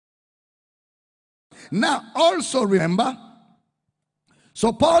 Now also remember,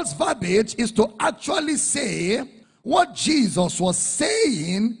 so Paul's verbiage is to actually say what Jesus was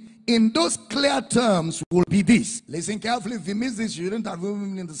saying in those clear terms will be this. Listen carefully. If you miss this, you shouldn't have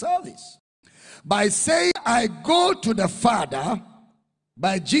been in the service. By saying, I go to the Father,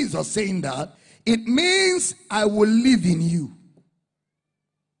 by Jesus saying that, it means I will live in you.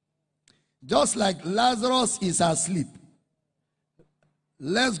 Just like Lazarus is asleep.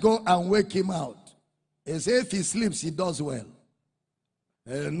 Let's go and wake him out. He says if he sleeps, he does well.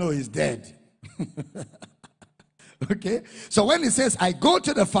 No, he's dead. Okay? So when he says, I go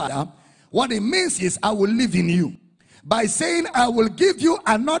to the Father, what it means is I will live in you. By saying, I will give you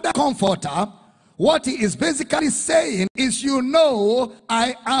another comforter, what he is basically saying is, you know,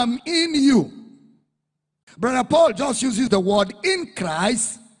 I am in you. Brother Paul just uses the word in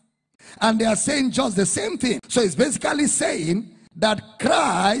Christ, and they are saying just the same thing. So it's basically saying that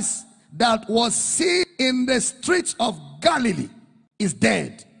Christ that was seen in the streets of Galilee is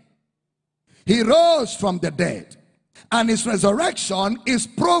dead. He rose from the dead. And his resurrection is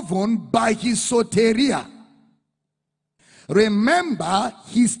proven by his soteria. Remember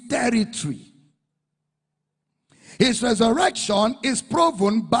his territory. His resurrection is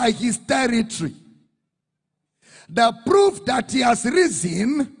proven by his territory. The proof that he has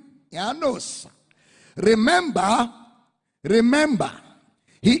risen, remember,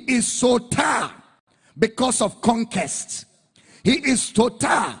 he is sota because of conquest. He is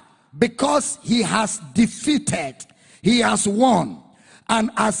sota because he has defeated. He has won. And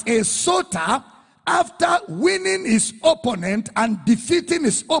as a sota, after winning his opponent and defeating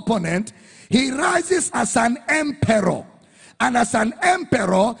his opponent, he rises as an emperor. And as an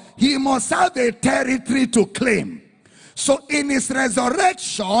emperor, he must have a territory to claim. So in his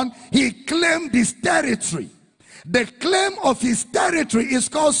resurrection, he claimed his territory. The claim of his territory is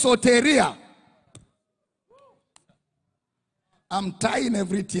called soteria. I'm tying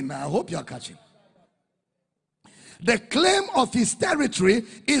everything now. I hope you're catching. The claim of his territory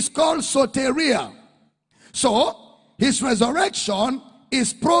is called soteria. So, his resurrection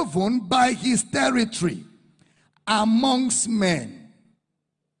is proven by his territory amongst men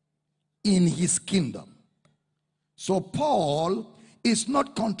in his kingdom. So, Paul is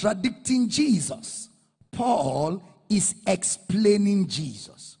not contradicting Jesus. Paul is explaining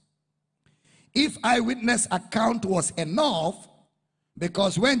Jesus. If eyewitness account was enough,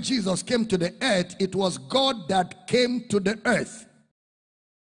 because when Jesus came to the earth, it was God that came to the earth.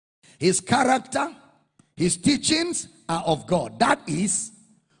 His character, his teachings are of God. That is,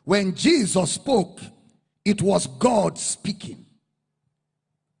 when Jesus spoke, it was God speaking.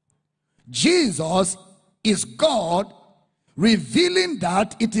 Jesus is God revealing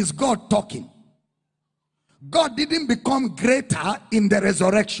that it is God talking. God didn't become greater in the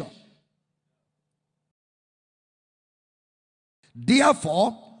resurrection.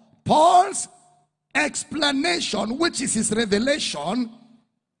 Therefore, Paul's explanation, which is his revelation,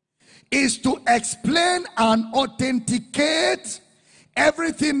 is to explain and authenticate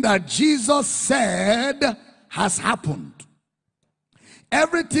everything that Jesus said has happened.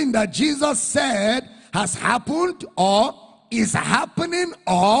 Everything that Jesus said has happened or is happening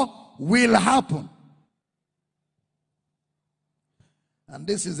or will happen. And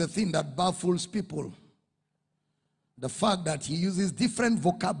this is the thing that baffles people. The fact that he uses different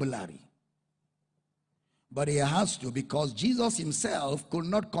vocabulary. But he has to, because Jesus himself could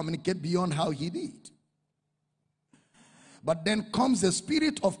not communicate beyond how he did. But then comes the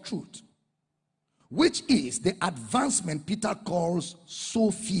Spirit of truth, which is the advancement Peter calls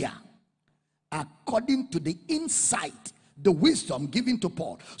Sophia, according to the insight, the wisdom given to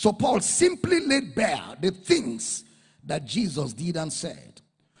Paul. So Paul simply laid bare the things that Jesus did and said.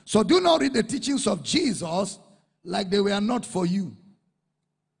 So do not read the teachings of Jesus like they were not for you.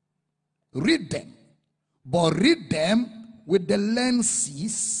 Read them, but read them with the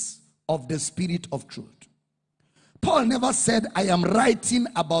lenses of the Spirit of truth. Paul never said, I am writing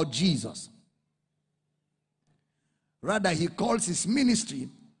about Jesus. Rather, he calls his ministry,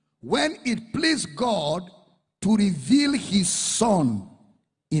 when it pleased God to reveal his Son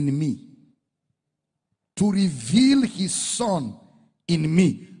in me. To reveal his Son in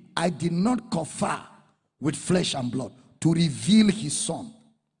me. I did not confer with flesh and blood. To reveal his Son.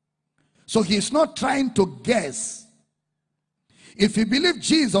 So he is not trying to guess. If you believe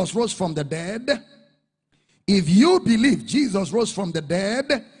Jesus rose from the dead, if you believe Jesus rose from the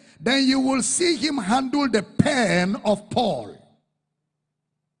dead, then you will see him handle the pen of Paul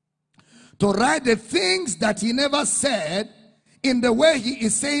to write the things that he never said in the way he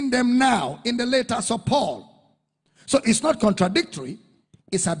is saying them now in the letters of Paul. So it's not contradictory,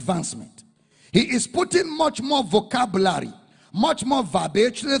 it's advancement. He is putting much more vocabulary, much more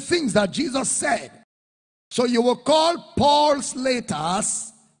verbiage to the things that Jesus said. So you will call Paul's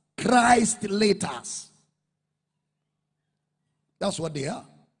letters Christ letters. That's what they are.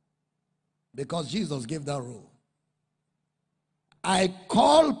 Because Jesus gave that rule. I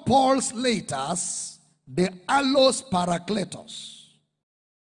call Paul's letters the allos parakletos.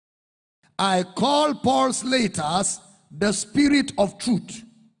 I call Paul's letters the Spirit of truth.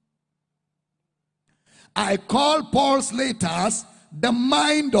 I call Paul's letters the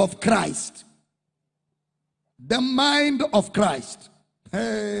mind of Christ. The mind of Christ.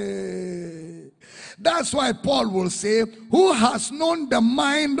 Hey. That's why Paul will say, who has known the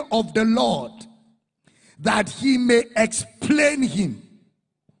mind of the Lord, that he may explain him.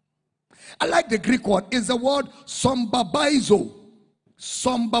 I like the Greek word. It's the word sombabaizo.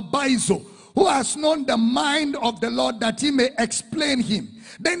 Sombabaizo. Who has known the mind of the Lord, that he may explain him.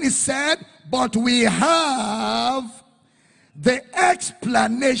 Then he said, but we have the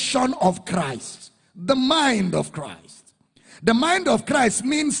explanation of Christ. The mind of Christ. The mind of Christ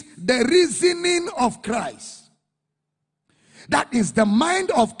means the reasoning of Christ. That is the mind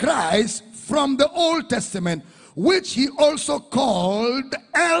of Christ from the Old Testament, which he also called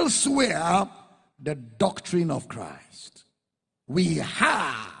elsewhere the doctrine of Christ. We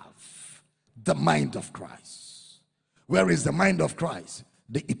have the mind of Christ. Where is the mind of Christ?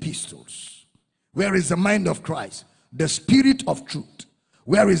 The epistles. Where is the mind of Christ? The Spirit of truth.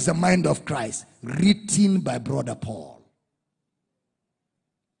 Where is the mind of Christ? Written by Brother Paul.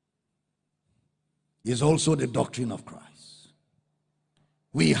 Is also the doctrine of Christ.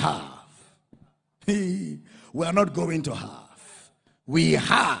 We have. We are not going to have. We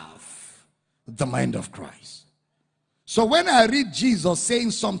have the mind of Christ. So when I read Jesus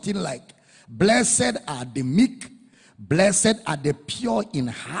saying something like, Blessed are the meek, blessed are the pure in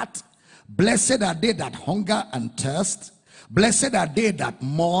heart, blessed are they that hunger and thirst, blessed are they that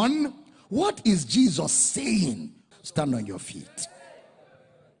mourn. What is Jesus saying? Stand on your feet.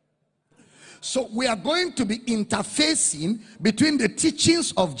 So we are going to be interfacing between the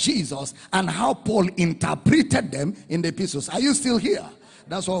teachings of Jesus and how Paul interpreted them in the epistles. Are you still here?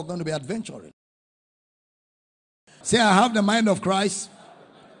 That's what we're going to be adventuring. Say, I have the mind of Christ.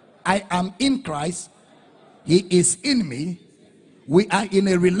 I am in Christ. He is in me. We are in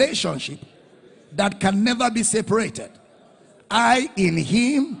a relationship that can never be separated. I in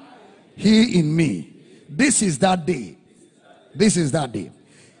him, he in me. This is that day. This is that day.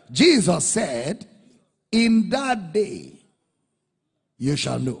 Jesus said, in that day you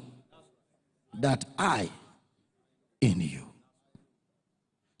shall know that I in you.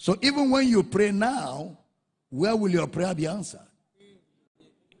 So even when you pray now, where will your prayer be answered?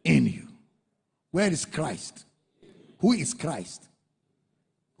 In you. Where is Christ? Who is Christ?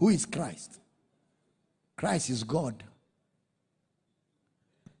 Who is Christ? Christ is God.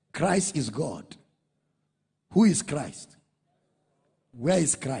 Christ is God. Who is Christ? Where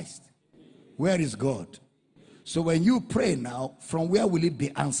is Christ? Where is God? So when you pray now, from where will it be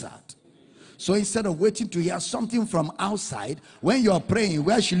answered? So instead of waiting to hear something from outside, when you are praying,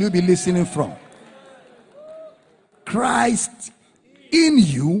 where should you be listening from? Christ in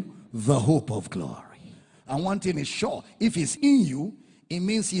you, the hope of glory. And one thing is sure, if he's in you, it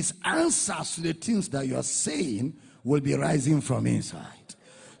means his answers to the things that you are saying will be rising from inside.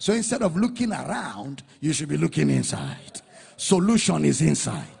 So instead of looking around, you should be looking inside. Solution is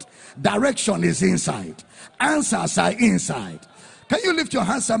inside. Direction is inside. Answers are inside. Can you lift your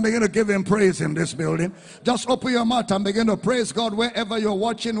hands and begin to give him praise in this building? Just open your mouth and begin to praise God wherever you're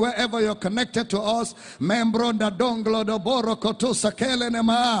watching, wherever you're connected to us. Membro da donglo do boro koto sakele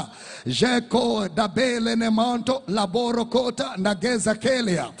nema. Jeko da bele nemanto laboro kota nageza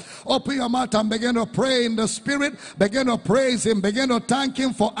kelia. Open your mouth and begin to pray in the spirit. Begin to praise him. Begin to thank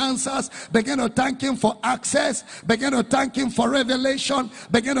him for answers. Begin to thank him for access. Begin to thank him for revelation.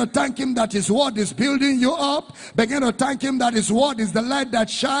 Begin to thank him that his word is building you up. Begin to thank him that his word is the light that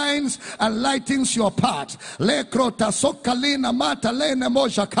shines and lightens your path. Le krota sokalina mata le nemo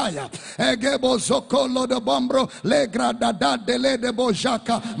jakaya. Egebo zokolo de bombro le gradada de le de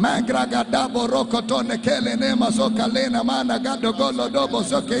bojaka. Mangragadabo rokotone kele nema zokalena mana gado golo dobo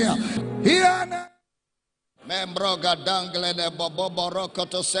zokia. Hiana. Membro gadangle de bobo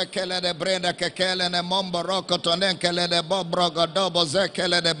rokoto sekele de brenda kekele ne mombo rokoto nenkele de bobro godobo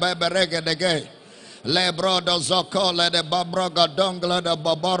zekele de beberege de gay. Lebro do zokole de babroga dongla de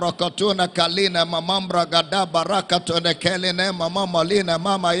baboro kotuna kalina mamambra gada baraka to the keline mamamolina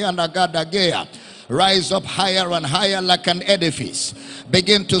mama yana gada gea. Rise up higher and higher like an edifice.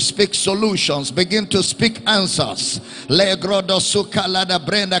 Begin to speak solutions. Begin to speak answers. Legro do sukala de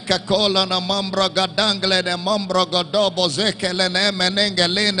brenda kakola na mambro gadangle de mambro godobo zekele ne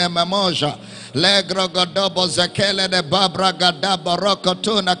menengeline memoja. Legro godobo zekele de babra gadaba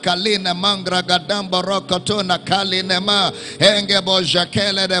rokotuna kalina mangra gadamba rokotuna kaline ma engebo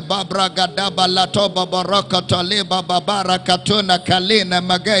jakele de babra gadaba latoba barokoto liba babara katuna kaline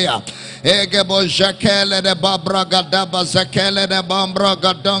magaya egebo jakele de babra gadaba zekele de bambra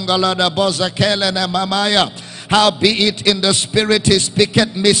gadongala de bozekele de mamaya. Howbeit in the spirit he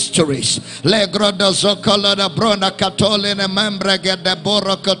speaketh mysteries. Legro do zokola da brona katolene membrege de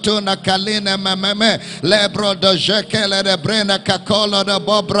boro kotuna kaline mememe. Lebro do jekele de brena kakola da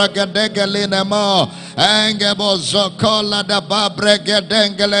bobraga degeline mo. Engebo zokola da babrege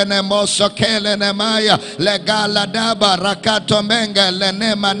dengelene mo sokele ne maya. Legala da barakato mengele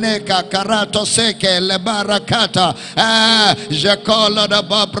ne maneka karato seke le barakata. Jekola da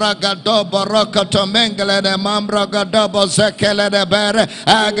babraga do borokoto mengele ne mama. Brogadabo zekele de bere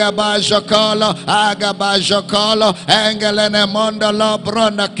agabajokolo engelene mondolo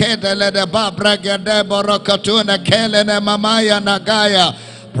brona kedele de babragade borokotuna kelene mamaya nagaya.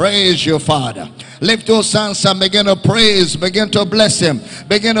 Praise you, Father. Lift those hands and begin to praise. Begin to bless him.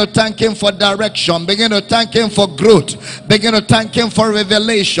 Begin to thank him for direction. Begin to thank him for growth. Begin to thank him for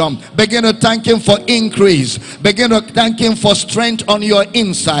revelation. Begin to thank him for increase. Begin to thank him for strength on your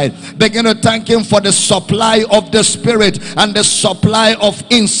inside. Begin to thank him for the supply of the spirit and the supply of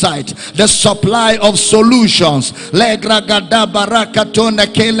insight, the supply of solutions. Legragada barakatone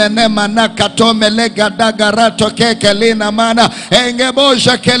kelene manakatome legadagarato kekelina mana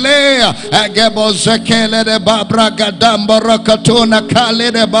engeboja kelea egebo zekele de babra gadambo rokatuna kale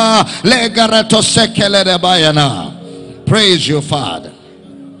de ba legarato sekele de bayana. Praise you, Father.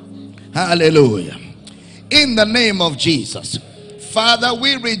 Hallelujah. In the name of Jesus, Father,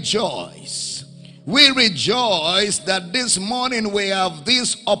 we rejoice. We rejoice that this morning we have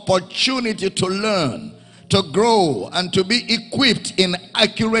this opportunity to learn, to grow, and to be equipped in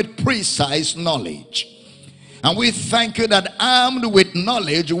accurate, precise knowledge. And we thank you that armed with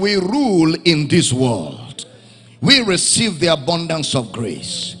knowledge, we rule in this world. We receive the abundance of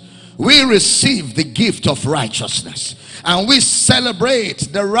grace. We receive the gift of righteousness. And we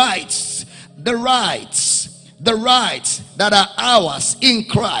celebrate the rights that are ours in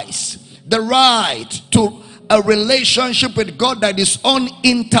Christ. The right to a relationship with God that is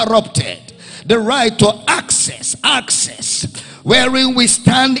uninterrupted. The right to access, wherein we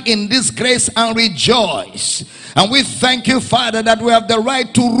stand in this grace and rejoice. And we thank you, Father, that we have the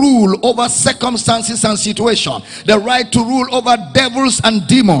right to rule over circumstances and situations. The right to rule over devils and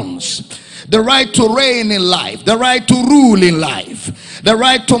demons. The right to reign in life. The right to rule in life. The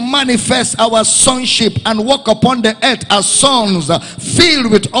right to manifest our sonship and walk upon the earth as sons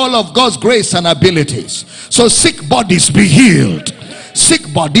filled with all of God's grace and abilities. So sick bodies be healed.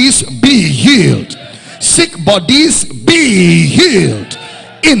 Sick bodies be healed. Sick bodies be healed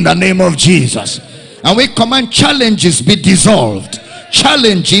in the name of Jesus. And we command challenges be dissolved.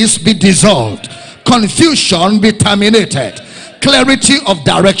 Challenges be dissolved. Confusion be terminated. Clarity of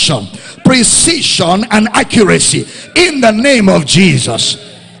direction, precision and accuracy in the name of Jesus.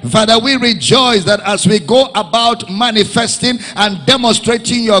 Father, we rejoice that as we go about manifesting and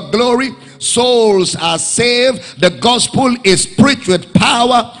demonstrating your glory, souls are saved. The gospel is preached with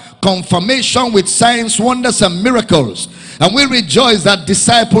power, confirmation with signs, wonders and miracles. And we rejoice that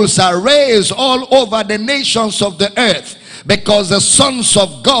disciples are raised all over the nations of the earth, because the sons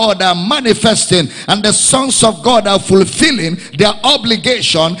of God are manifesting, and the sons of God are fulfilling their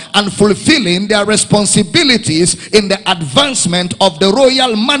obligation and fulfilling their responsibilities in the advancement of the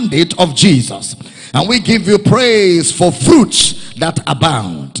royal mandate of Jesus. And we give you praise for fruits that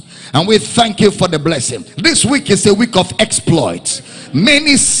abound. And we thank you for the blessing. This week is a week of exploits.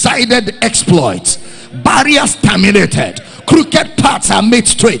 Many-sided exploits. Barriers terminated. Crooked paths are made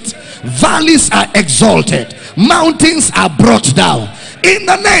straight. Valleys are exalted. Mountains are brought down. In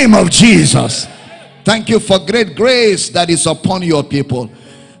the name of Jesus. Thank you for great grace that is upon your people.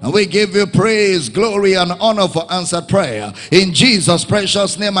 And we give you praise, glory, and honor for answered prayer. In Jesus'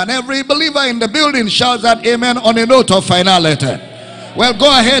 precious name. And every believer in the building shouts that amen on a note of finality. Well, go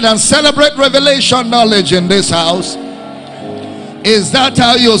ahead and celebrate revelation knowledge in this house. Is that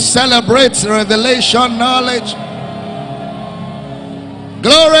how you celebrate revelation knowledge?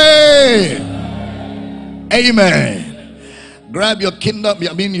 Glory! Amen. Grab your kingdom,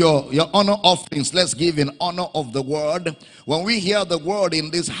 your honor offerings. Let's give in honor of the word. When we hear the word in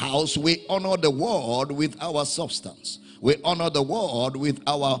this house, we honor the word with our substance. We honor the word with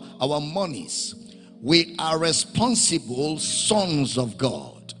our monies. We are responsible sons of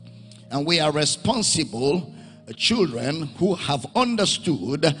God, and we are responsible children who have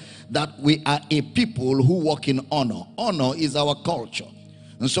understood that we are a people who walk in honor. Honor is our culture.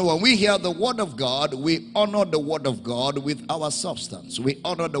 And so when we hear the word of God, we honor the word of God with our substance. We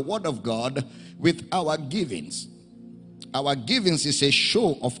honor the word of God with our givings. Our givings is a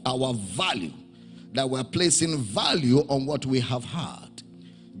show of our value, that we're placing value on what we have heard.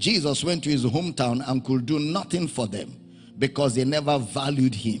 Jesus went to his hometown and could do nothing for them because they never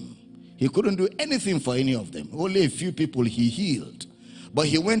valued him. He couldn't do anything for any of them. Only a few people he healed. But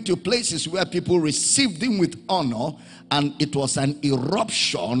he went to places where people received him with honor, and it was an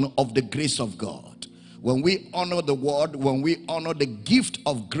eruption of the grace of God. When we honor the word, when we honor the gift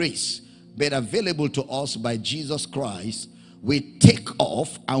of grace made available to us by Jesus Christ, we take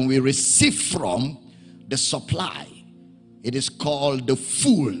off and we receive from the supply. It is called the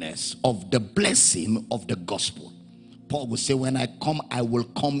fullness of the blessing of the gospel. Paul will say, when I come, I will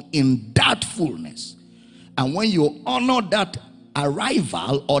come in that fullness. And when you honor that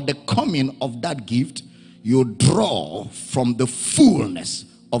arrival or the coming of that gift, you draw from the fullness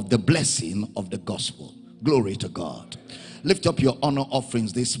of the blessing of the gospel. Glory to God. Lift up your honor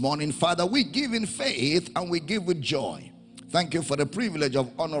offerings this morning. Father, we give in faith and we give with joy. Thank you for the privilege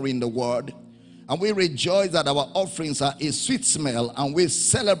of honoring the word. And we rejoice that our offerings are a sweet smell, and we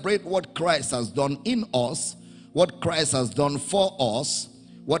celebrate what Christ has done in us, what Christ has done for us,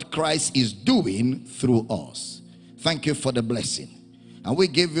 what Christ is doing through us. Thank you for the blessing. And we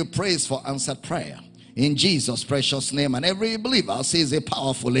give you praise for answered prayer. In Jesus' precious name. And every believer says a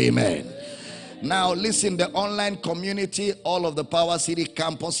powerful amen. Now listen, the online community, all of the Power City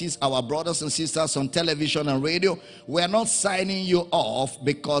campuses, our brothers and sisters on television and radio, we're not signing you off,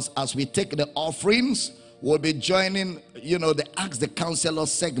 because as we take the offerings, we'll be joining, the Ask the Counselor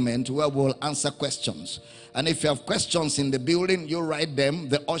segment where we'll answer questions. And if you have questions in the building, you write them.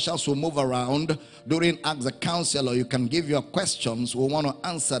 The ushers will move around during Ask the Counselor. You can give your questions. We want to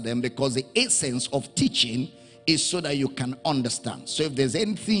answer them because the essence of teaching is so that you can understand. So if there's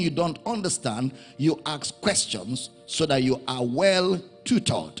anything you don't understand, you ask questions so that you are well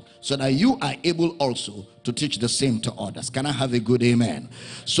tutored, so that you are able also to teach the same to others. Can I have a good amen?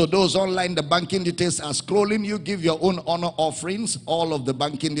 So those online, the banking details are scrolling. You give your own honor offerings. All of the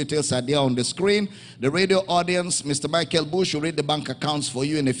banking details are there on the screen. The radio audience, Mr. Michael Bush will read the bank accounts for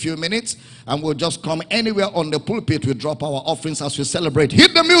you in a few minutes, and we'll just come anywhere on the pulpit. We drop our offerings as we celebrate.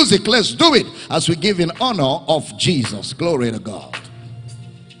 Hit the music. Let's do it as we give in honor of Jesus. Glory to God.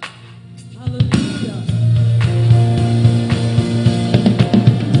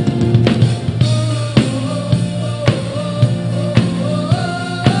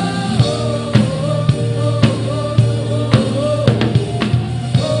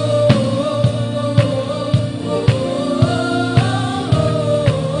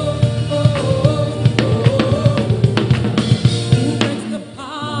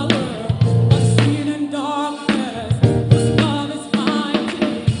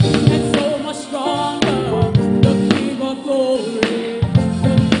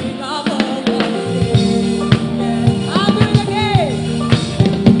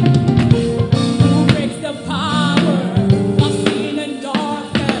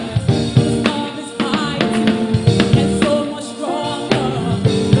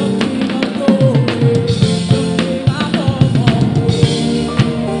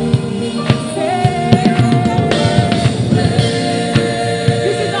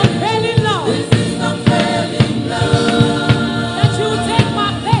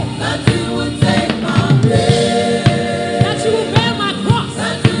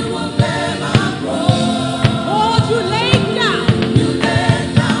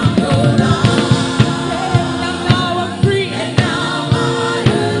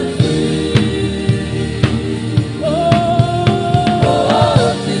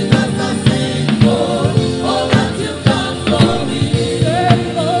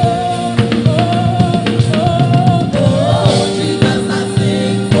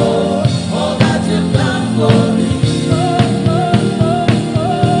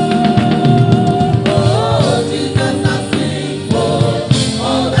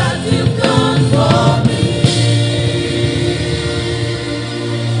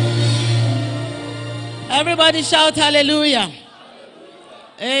 Everybody shout hallelujah.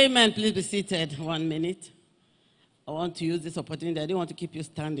 Amen. Please be seated 1 minute. I want to use this opportunity. I didn't want to keep you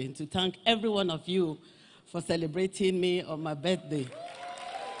standing, to thank every one of you for celebrating me on my birthday.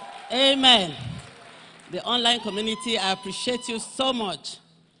 Amen. The online community, I appreciate you so much.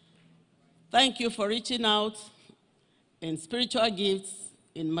 Thank you for reaching out in spiritual gifts,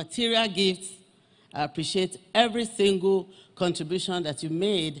 in material gifts. I appreciate every single contribution that you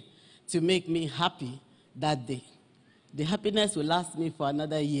made to make me happy that day. The happiness will last me for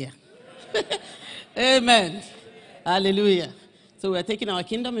another year. Amen. Hallelujah. So we're taking our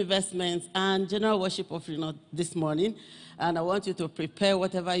kingdom investments and general worship offering this morning. And I want you to prepare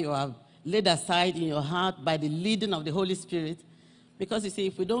whatever you have laid aside in your heart by the leading of the Holy Spirit. Because you see,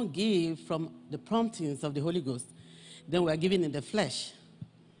 if we don't give from the promptings of the Holy Ghost, then we are giving in the flesh.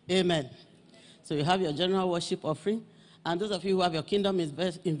 Amen. So you have your general worship offering. And those of you who have your kingdom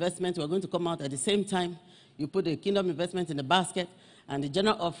investment, we're going to come out at the same time. You put the kingdom investment in the basket and the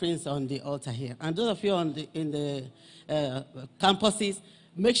general offerings on the altar here. And those of you in the campuses,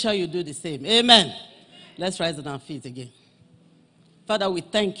 make sure you do the same. Amen. Let's rise on our feet again. Father, we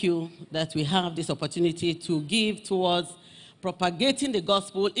thank you that we have this opportunity to give towards propagating the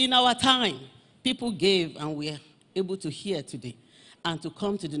gospel in our time. People gave and we are able to hear today and to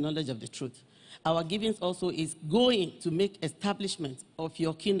come to the knowledge of the truth. Our giving also is going to make establishment of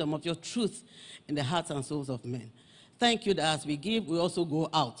your kingdom, of your truth in the hearts and souls of men. Thank you that as we give, we also go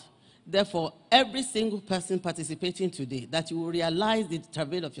out. Therefore, every single person participating today, that you will realize the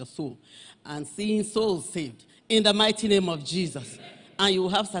travail of your soul and seeing souls saved in the mighty name of Jesus. And you will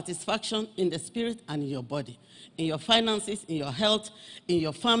have satisfaction in the spirit and in your body. In your finances, in your health, in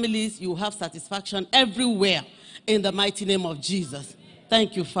your families, you will have satisfaction everywhere in the mighty name of Jesus.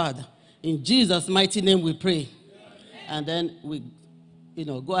 Thank you, Father. In Jesus' mighty name we pray. And then we,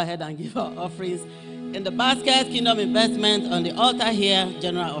 go ahead and give our offerings. In the basket, kingdom investment. On the altar here,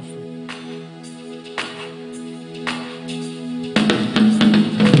 general offering.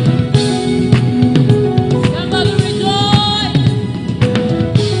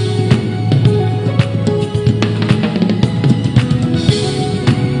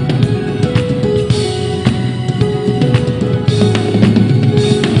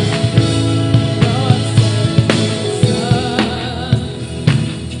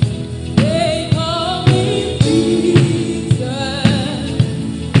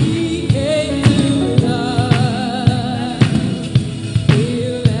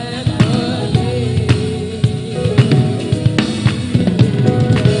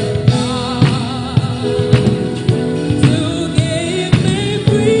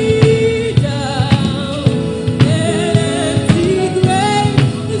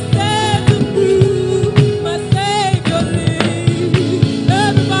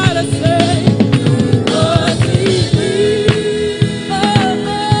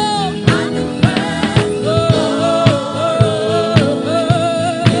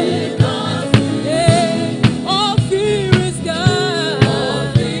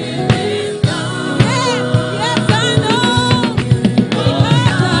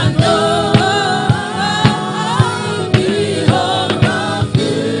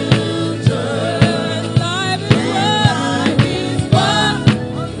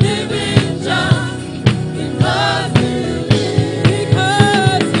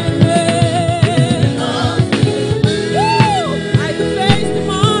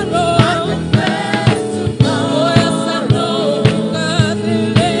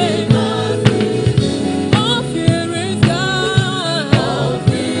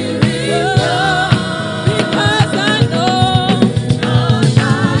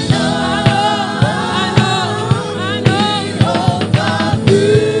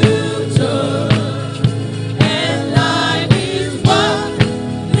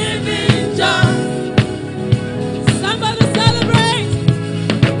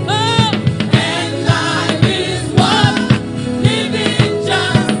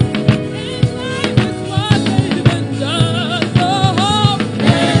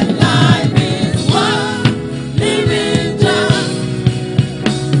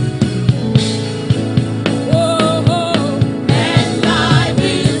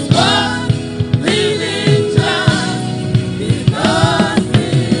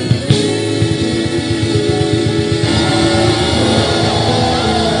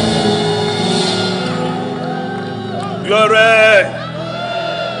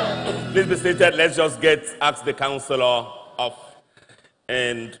 seated. Let's just ask the counselor off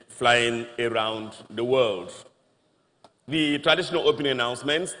and flying around the world. The traditional opening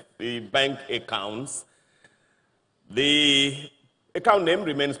announcements, the bank accounts. The account name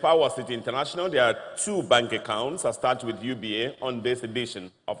remains Power City International. There are 2 bank accounts. I start with UBA on this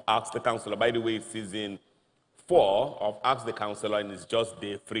edition of Ask the Counselor. By the way, it's season 4 of Ask the Counselor, and it's just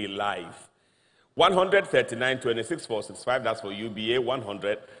day 3 live. 139-26-465, that's for UBA.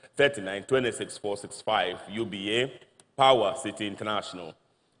 139-26-465, UBA, Power City International.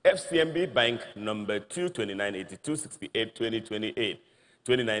 FCMB Bank number 2, 2982-68-2028.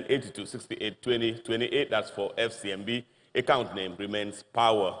 2982-68-2028, that's for FCMB. Account name remains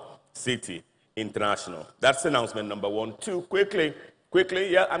Power City International. That's announcement number 1. 2, quickly,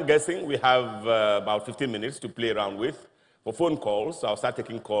 yeah, I'm guessing we have about 15 minutes to play around with for phone calls. I'll start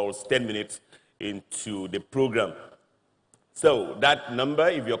taking calls 10 minutes into the program. So that number,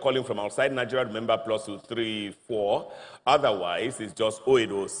 if you're calling from outside Nigeria, remember +234. Otherwise, it's just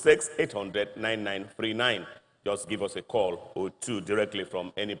 0806-800-9939. Just give us a call or 2 directly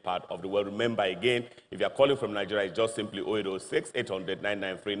from any part of the world. Remember again, if you're calling from Nigeria, it's just simply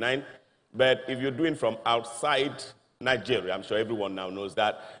 0806-800-9939. But if you're doing from outside Nigeria, I'm sure everyone now knows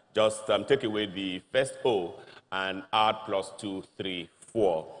that, just take away the first O and add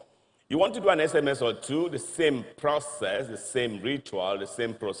 +234. You want to do an SMS or 2, the same process, the same ritual, the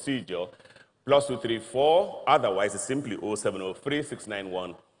same procedure, +234. Otherwise, it's simply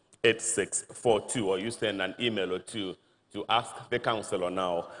 0703-691-8642, or you send an email or 2 to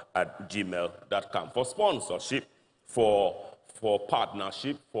askthecounselornow@gmail.com. For sponsorship, for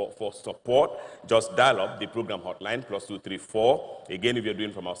partnership, for support, just dial up the program hotline, +234. Again, if you're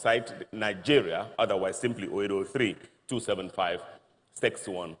doing from outside Nigeria, otherwise simply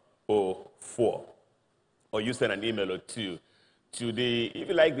 0803-275-6104. Or you send an email or 2 to the, if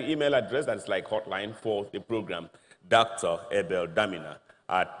you like, the email address that's like hotline for the program, Dr. Abel Damina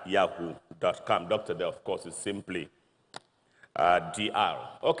 @yahoo.com. Dr. there, of course, is simply DR.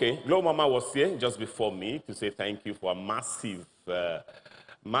 Okay, Glow Mama was here just before me to say thank you for a massive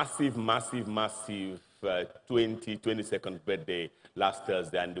 22nd birthday last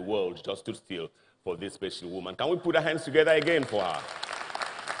Thursday, and the world just stood still for this special woman. Can we put our hands together again for her?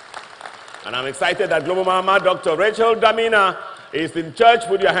 And I'm excited that Global Mama, Dr. Rachel Damina, is in church.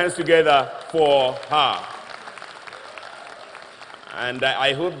 Put your hands together for her. And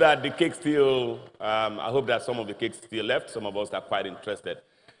I hope that the cake still, I hope that some of the cake still left. Some of us are quite interested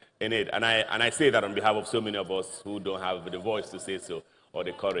in it. And I say that on behalf of so many of us who don't have the voice to say so or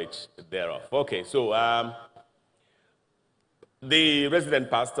the courage thereof. Okay, so the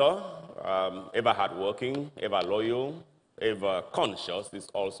resident pastor, ever hardworking, ever loyal, ever conscious, is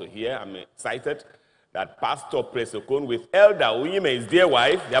also here. I'm excited that Pastor Presokon with Elder Uyime, his dear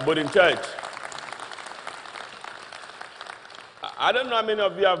wife, they are both in church. I don't know how many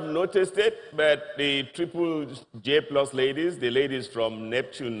of you have noticed it, but the Triple J Plus ladies, the ladies from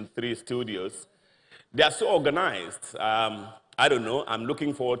Neptune 3 Studios, they are so organized. I don't know. I'm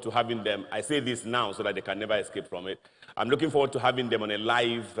looking forward to having them. I say this now so that they can never escape from it. I'm looking forward to having them on a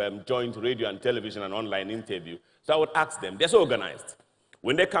live joint radio and television and online interview. So I would ask them, they're so organized.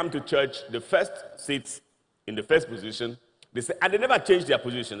 When they come to church, the first seats in the first position, they say, and they never change their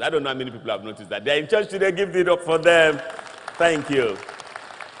positions. I don't know how many people have noticed that. They're in church today, give it up for them. Thank you.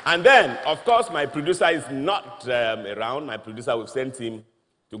 And then, of course, my producer is not around. My producer, we've sent him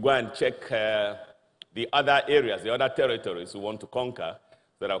to go and check the other areas, the other territories we want to conquer,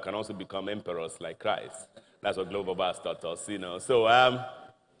 so that we can also become emperors like Christ. That's what Global Bars taught us, you know. So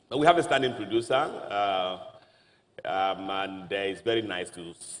we have a standing producer, and it's very nice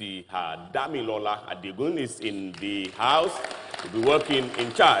to see her. Damilola Adegun is in the house. Will be working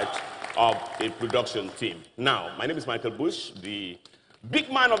in charge of a production team. Now, my name is Michael Bush. The big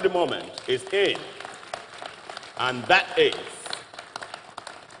man of the moment is in, and that is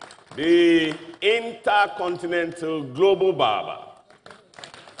the intercontinental global barber,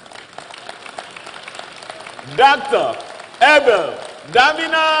 Dr. Abel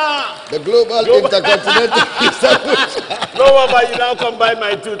Damina. The global intercontinental. Global, you now combine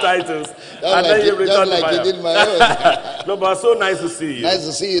my 2 titles. And then you return to my did my own. Global, so nice to see you. Nice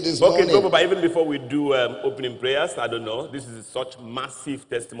to see you this morning. Okay, Global, even before we do opening prayers, I don't know, this is such massive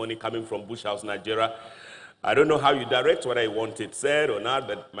testimony coming from Bush House, Nigeria. I don't know how you direct, whether you want it said or not,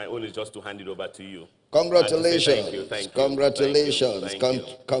 but my own is just to hand it over to you. Congratulations. Thank you. Congratulations.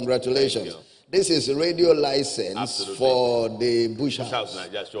 Congratulations. Thank you. This is radio license for the Bush House.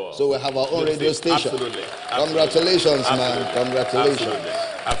 Yeah, sure. So we have our own radio station. Absolutely. Congratulations, man. Congratulations.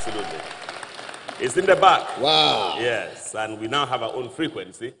 Absolutely. It's in the back. Wow. Yes, and we now have our own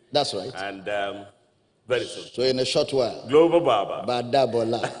frequency. That's right. And very soon. So in a short while. Global Baba.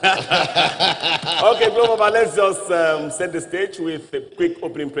 Badabola. Okay, Global Baba, let's just set the stage with a quick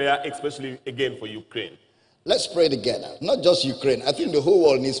opening prayer, especially again for Ukraine. Let's pray together. Not just Ukraine. I think the whole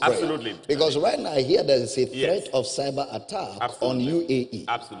world needs prayer. Absolutely. Because right now I hear there is a threat Yes. of cyber attack Absolutely. on UAE.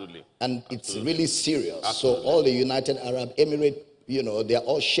 Absolutely. And it's really serious. Absolutely. So all the United Arab Emirates, you know, they're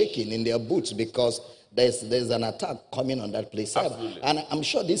all shaking in their boots because there's an attack coming on that place. Absolutely. And I'm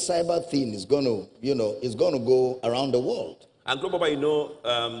sure this cyber thing is going to, you know, is going to go around the world. And Global Baba, you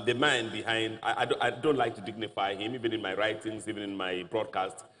know, the man behind, I don't like to dignify him, even in my writings, even in my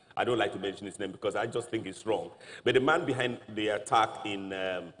broadcast. I don't like to mention his name because I just think it's wrong. But the man behind the attack in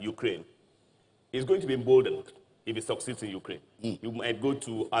Ukraine is going to be emboldened if he succeeds in Ukraine. You might go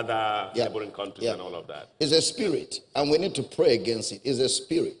to other neighboring countries and all of that. It's a spirit, and we need to pray against it. It's a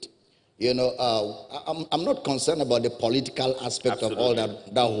spirit. You know, I'm not concerned about the political aspect of all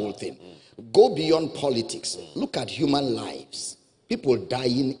that whole thing. Go beyond politics. Look at human lives. People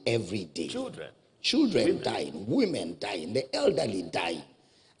dying every day. Children dying, women dying, the elderly dying.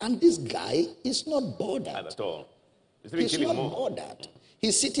 And this guy is not bothered. Not at all. He's not bothered.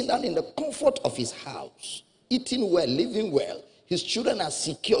 He's sitting down in the comfort of his house, eating well, living well. His children are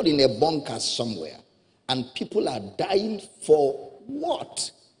secured in a bunker somewhere. And people are dying for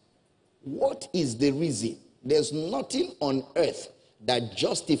what? What is the reason? There's nothing on earth that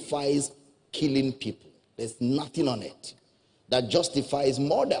justifies killing people. There's nothing on it that justifies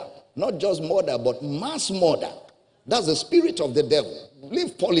murder. Not just murder, but mass murder. That's the spirit of the devil.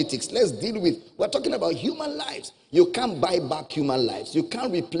 Leave politics. Let's deal with, we're talking about human lives. You can't buy back human lives. You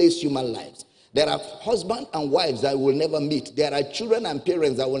can't replace human lives. There are husbands and wives that will never meet. There are children and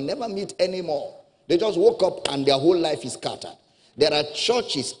parents that will never meet anymore. They just woke up and their whole life is scattered. There are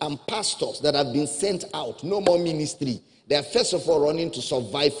churches and pastors that have been sent out. No more ministry. They are first of all running to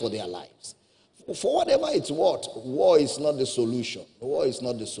survive for their lives. For whatever it's worth, war is not the solution. War is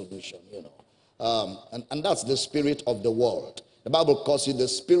not the solution, you know. And that's the spirit of the world. The Bible calls it the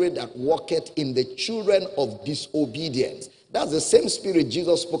spirit that walketh in the children of disobedience. That's the same spirit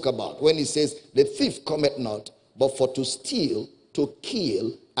Jesus spoke about when he says, the thief cometh not, but for to steal, to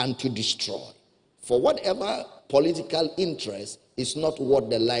kill, and to destroy. For whatever political interest is not worth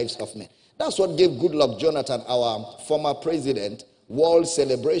the lives of men. That's what gave Goodluck Jonathan, our former president, world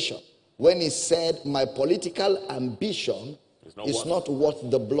celebration. When he said, my political ambition is not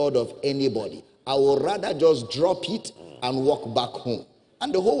worth the blood of anybody. I would rather just drop it and walk back home.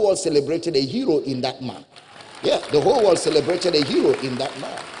 And the whole world celebrated a hero in that man. Yeah, the whole world celebrated a hero in that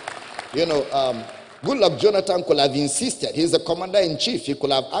man. You know, Goodluck Jonathan could have insisted. He's the commander-in-chief. He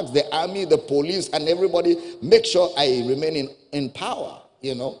could have asked the army, the police, and everybody, make sure I remain in power,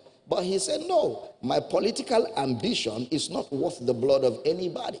 you know. But he said, no, my political ambition is not worth the blood of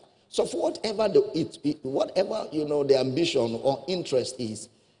anybody. So for whatever whatever, you know, the ambition or interest is,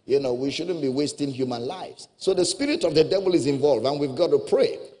 you know, we shouldn't be wasting human lives. So the spirit of the devil is involved, and we've got to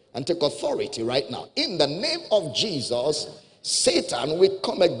pray and take authority right now. In the name of Jesus, Satan, we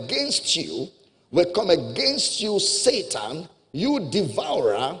come against you. We come against you, Satan, you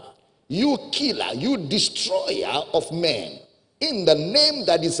devourer, you killer, you destroyer of men. In the name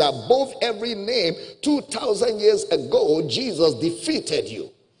that is above every name, 2,000 years ago, Jesus defeated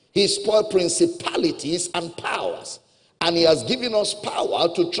you. He spoiled principalities and powers. And he has given us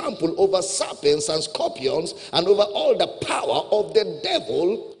power to trample over serpents and scorpions and over all the power of the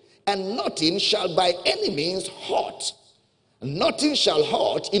devil. And nothing shall by any means hurt. Nothing shall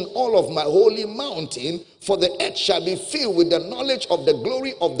hurt in all of my holy mountain, for the earth shall be filled with the knowledge of the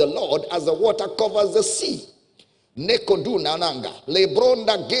glory of the Lord as the water covers the sea. Nekoduna nanga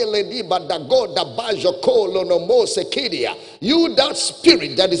lebronda gele di badago da bajo kolo no mo sekidia. You, that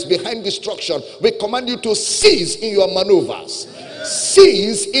spirit that is behind destruction, we command you to cease in your maneuvers.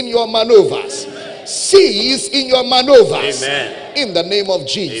 Cease in your maneuvers. Cease in your maneuvers. Amen. In the name of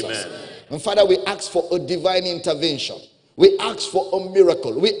Jesus. Amen. And Father, we ask for a divine intervention. We ask for a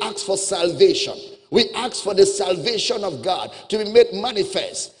miracle. We ask for salvation. We ask for the salvation of God to be made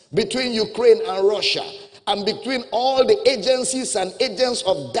manifest between Ukraine and Russia, and between all the agencies and agents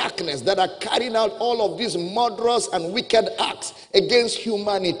of darkness that are carrying out all of these murderous and wicked acts against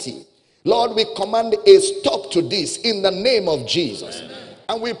humanity. Lord, we command a stop to this in the name of Jesus.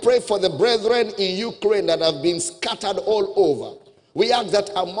 And we pray for the brethren in Ukraine that have been scattered all over. We ask that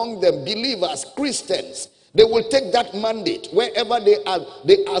among them, believers, Christians, they will take that mandate wherever they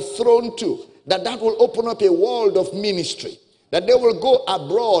are thrown to, that will open up a world of ministry, that they will go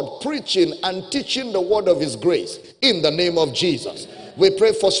abroad preaching and teaching the word of his grace in the name of Jesus. We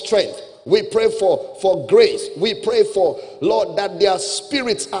pray for strength. We pray for grace. We pray for, Lord, that their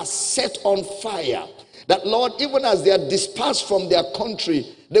spirits are set on fire. That, Lord, even as they are dispersed from their country,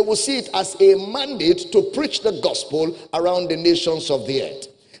 they will see it as a mandate to preach the gospel around the nations of the earth.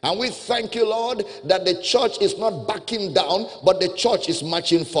 And we thank you, Lord, that the church is not backing down, but the church is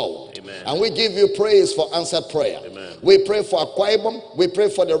marching forward. Amen. And we give you praise for answered prayer. Amen. We pray for Akwa Ibom. We pray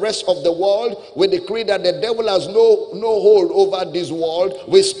for the rest of the world. We decree that the devil has no hold over this world.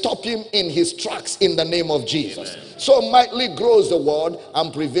 We stop him in his tracks in the name of Jesus. Amen. So mightily grows the word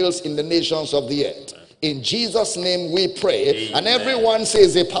and prevails in the nations of the earth. In Jesus' name we pray. Amen. And everyone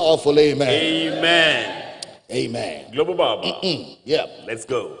says a powerful amen. Amen. Amen. Global Baba. Yeah. Let's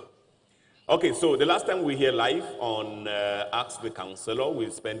go. Okay, so the last time we were here live on Ask the Counselor, we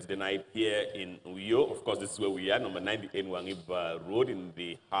spent the night here in Uyo. Of course, this is where we are, number 98 Wangiba Road, in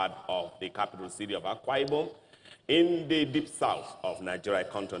the heart of the capital city of Akwa Ibom, in the deep south of Nigeria,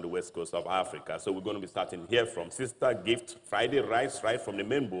 country on the west coast of Africa. So we're going to be starting here from Sister Gift Friday, right from the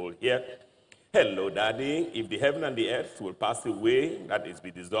main bowl here. Hello, Daddy. If the heaven and the earth will pass away, that is,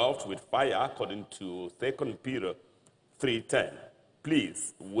 be dissolved with fire, according to 2 Peter 3:10.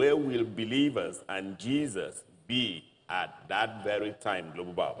 Please, where will believers and Jesus be at that very time,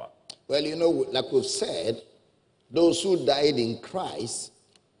 Global Baba? Well, you know, like we've said, those who died in Christ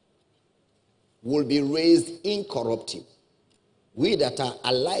will be raised incorruptible. We that are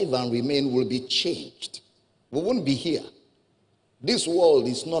alive and remain will be changed. We won't be here. This world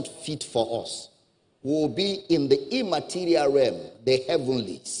is not fit for us. We will be in the immaterial realm, the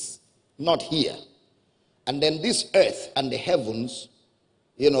heavenlies, not here. And then this earth and the heavens,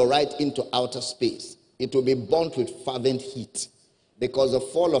 right into outer space. It will be burnt with fervent heat because the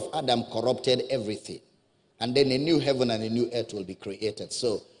fall of Adam corrupted everything. And then a new heaven and a new earth will be created.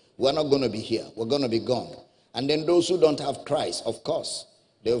 So we're not going to be here. We're going to be gone. And then those who don't have Christ, of course,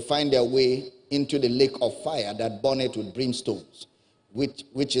 they'll find their way into the lake of fire that burneth with brimstones,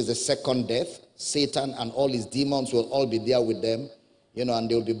 which is the second death. Satan and all his demons will all be there with them, and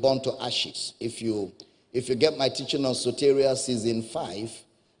they'll be burned to ashes. If you get my teaching on Soteria season 5,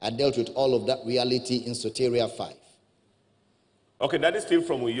 I dealt with all of that reality in Soteria 5. Okay, that is still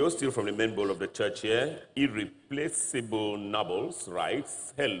from Uyo, still from the main bowl of the church here. Irreplaceable Nobles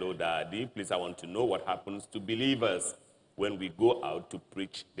writes, hello, Daddy. Please, I want to know what happens to believers when we go out to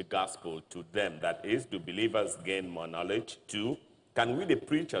preach the gospel to them. That is, do believers gain more knowledge? 2, can we, the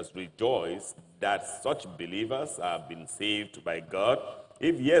preachers, rejoice that such believers have been saved by God?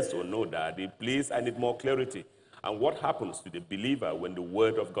 If yes or no, Daddy, please, I need more clarity. And what happens to the believer when the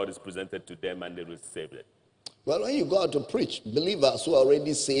word of God is presented to them and they receive it? Well, when you go out to preach, believers who are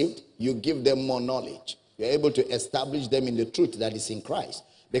already saved, you give them more knowledge. You're able to establish them in the truth that is in Christ.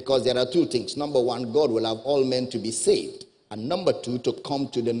 Because there are two things. Number one, God will have all men to be saved. And number two, to come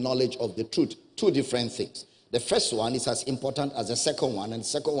to the knowledge of the truth. Two different things. The first one is as important as the second one, and the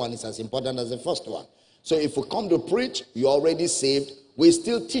second one is as important as the first one. So if we come to preach, you're already saved. We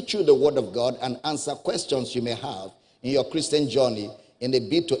still teach you the word of God and answer questions you may have in your Christian journey in a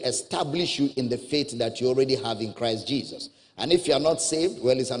bid to establish you in the faith that you already have in Christ Jesus. And if you are not saved,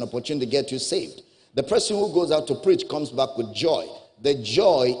 well, it's an opportunity to get you saved. The person who goes out to preach comes back with joy. The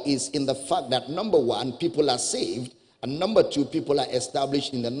joy is in the fact that, number one, people are saved, and number two, people are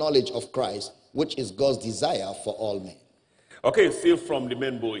established in the knowledge of Christ, which is God's desire for all men. Okay, still from the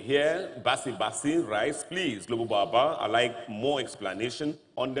main bowl here, Basi writes, please, Global Baba, I like more explanation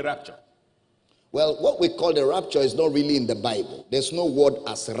on the rapture. Well, what we call the rapture is not really in the Bible. There's no word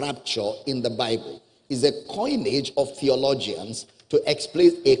as rapture in the Bible. It's a coinage of theologians to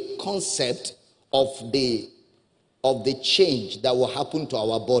explain a concept of the change that will happen to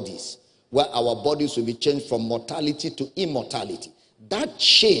our bodies, where our bodies will be changed from mortality to immortality. That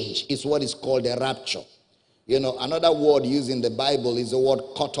change is what is called a rapture. Another word used in the Bible is the word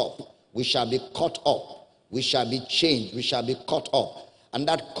caught up. We shall be caught up. We shall be changed. We shall be caught up. And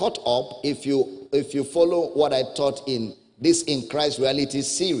that caught up, if you follow what I taught in this In Christ Reality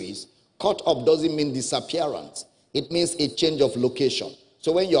series, caught up doesn't mean disappearance. It means a change of location.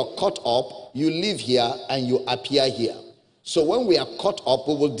 So when you're caught up, you live here and you appear here. So when we are caught up,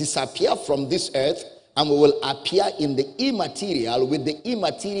 we will disappear from this earth and we will appear in the immaterial with the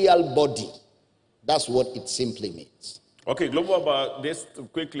immaterial body. That's what it simply means. Okay, Global, about this to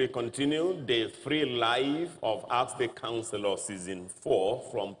quickly continue, the free live of Ask the Counselor Season 4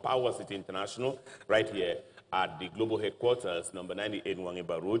 from Power City International, right here at the global headquarters, number 98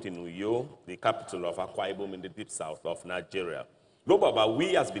 Wangiba Road in Uyo, the capital of Akwa Ibom in the deep south of Nigeria. Global, but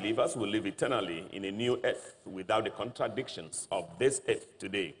we as believers will live eternally in a new earth without the contradictions of this earth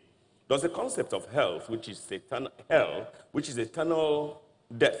today. Does the concept of hell, which is eternal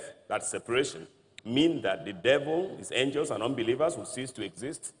death, that separation, mean that the devil, his angels, and unbelievers will cease to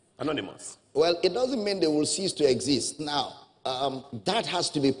exist? Anonymous. Well, it doesn't mean they will cease to exist. Now, that has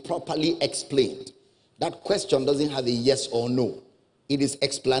to be properly explained. That question doesn't have a yes or no. It is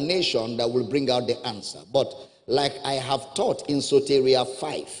explanation that will bring out the answer. But like I have taught in Soteria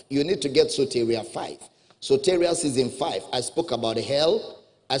 5, you need to get Soteria 5. Soteria season 5, I spoke about hell.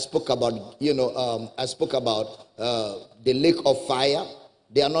 I spoke about, the lake of fire.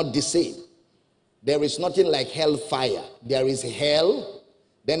 They are not the same. There is nothing like hell fire. There is hell,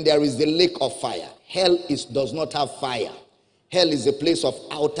 then there is the lake of fire. Hell does not have fire. Hell is a place of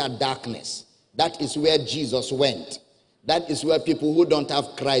outer darkness. That is where Jesus went. That is where people who don't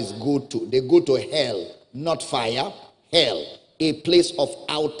have Christ go to. They go to hell, not fire, hell, a place of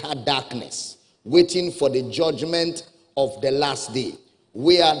outer darkness, waiting for the judgment of the last day,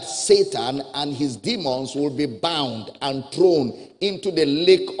 where Satan and his demons will be bound and thrown into the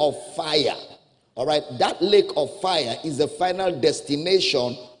lake of fire. All right, that lake of fire is the final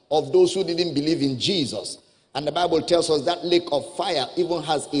destination of those who didn't believe in Jesus. And the Bible tells us that lake of fire even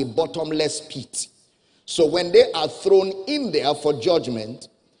has a bottomless pit. So when they are thrown in there for judgment,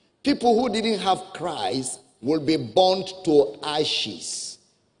 people who didn't have Christ will be burnt to ashes.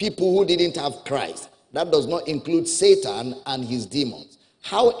 People who didn't have Christ. That does not include Satan and his demons.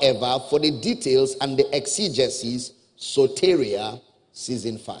 However, for the details and the exegesis, Soteria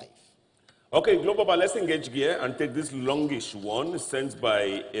season 5. Okay, Global, let's engage gear and take this longish one sent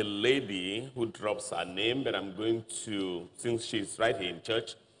by a lady who drops her name, but I'm going to, since she's right here in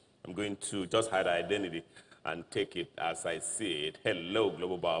church, I'm going to just hide her identity and take it as I see it. Hello,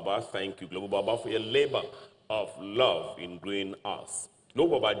 Global Baba. Thank you, Global Baba, for your labor of love in growing us.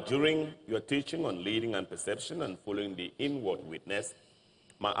 Global Baba, during your teaching on leading and perception and following the inward witness,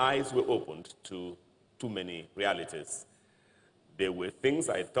 my eyes were opened to too many realities. There were things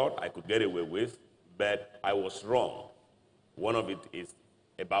I thought I could get away with, but I was wrong. One of it is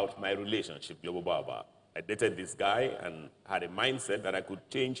about my relationship, Global Baba. I dated this guy and had a mindset that I could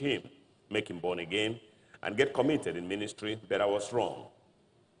change him, make him born again, and get committed in ministry, but I was wrong.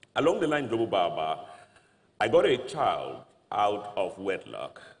 Along the line, Global Baba, I got a child out of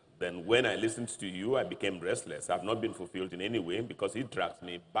wedlock. Then when I listened to you, I became restless. I've not been fulfilled in any way because it drags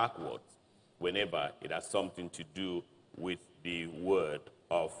me backwards whenever it has something to do with the word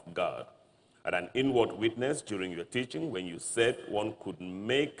of God. And an inward witness during your teaching when you said one could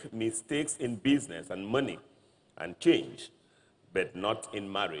make mistakes in business and money and change, but not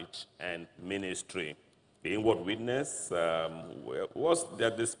in marriage and ministry. The inward witness was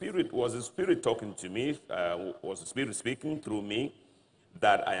that the Spirit talking to me, was the Spirit speaking through me,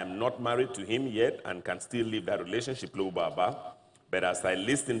 that I am not married to him yet and can still live that relationship, Global Baba. But as I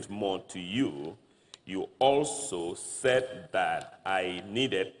listened more to you, you also said that I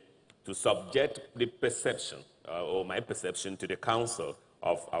needed to subject the perception, or my perception, to the counsel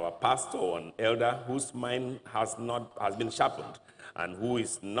of our pastor or an elder whose mind has been sharpened and who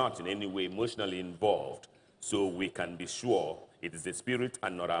is not in any way emotionally involved, so we can be sure it is the Spirit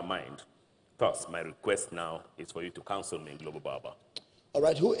and not our mind. Thus, my request now is for you to counsel me, Global Baba. All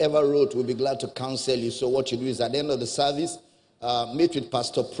right, whoever wrote will be glad to counsel you. So what you do is at the end of the service, meet with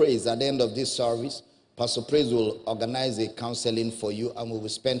Pastor Praise at the end of this service. Pastor Praise will organize a counseling for you, and we will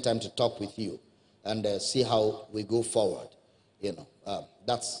spend time to talk with you and see how we go forward. You know,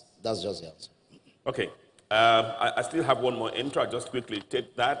 that's just the answer. Okay. I still have one more intro. I'll just quickly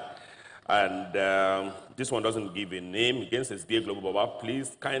take that. And this one doesn't give a name. Again, says, Dear Global Baba,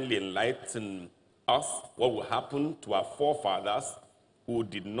 please kindly enlighten us what will happen to our forefathers who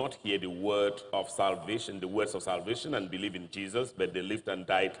did not hear the word of salvation, the words of salvation, and believe in Jesus, but they lived and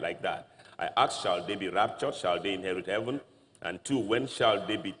died like that. I ask, shall they be raptured? Shall they inherit heaven? And 2, when shall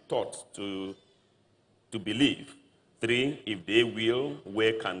they be taught to believe? 3, if they will,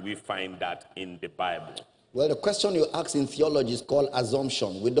 where can we find that in the Bible? Well, the question you ask in theology is called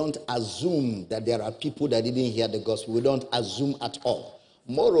assumption. We don't assume that there are people that didn't hear the gospel. We don't assume at all.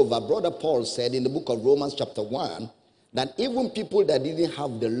 Moreover, Brother Paul said in the book of Romans chapter 1, that even people that didn't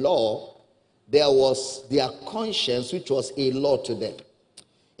have the law, there was their conscience, which was a law to them.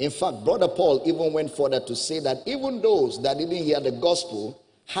 In fact, Brother Paul even went further to say that even those that didn't hear the gospel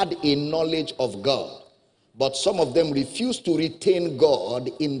had a knowledge of God. But some of them refused to retain God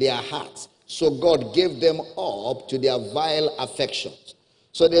in their hearts. So God gave them up to their vile affections.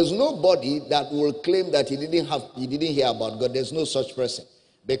 So there's nobody that will claim that he didn't hear about God. There's no such person.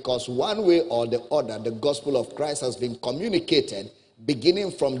 Because one way or the other, the gospel of Christ has been communicated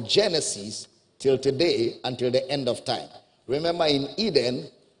beginning from Genesis till today, until the end of time. Remember in Eden,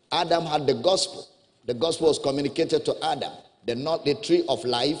 Adam had the gospel. The gospel was communicated to Adam. the tree of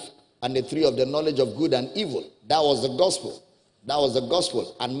life and the tree of the knowledge of good and evil. That was the gospel. That was the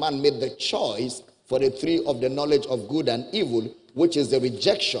gospel. And man made the choice for the tree of the knowledge of good and evil, which is the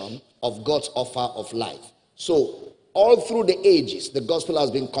rejection of God's offer of life. So all through the ages, the gospel has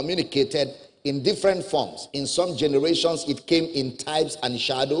been communicated in different forms. In some generations, it came in types and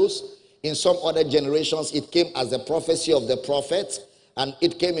shadows. In some other generations, it came as the prophecy of the prophets, and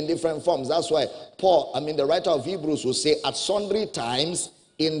it came in different forms. That's why the writer of Hebrews will say, at sundry times,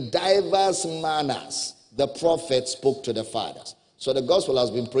 in diverse manners, the prophet spoke to the fathers. So the gospel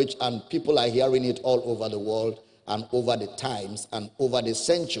has been preached, and people are hearing it all over the world and over the times and over the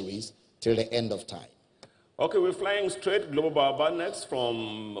centuries till the end of time. Okay, we're flying straight Global Baba next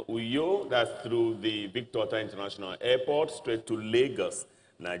from Uyo, that's through the Victoria International Airport, straight to Lagos,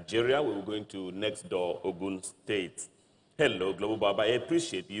 Nigeria. We're going to next door, Ogun State. Hello, Global Baba. I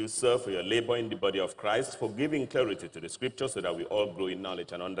appreciate you, sir, for your labor in the body of Christ, for giving clarity to the scriptures so that we all grow in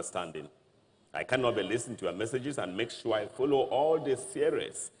knowledge and understanding. I cannot be listening to your messages and make sure I follow all the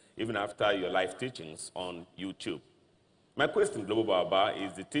series, even after your live teachings on YouTube. My question, Global Baba,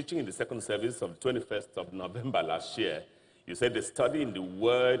 is the teaching in the second service of the 21st of November last year. You said the study in the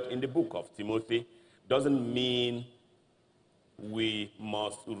word in the book of Timothy doesn't mean we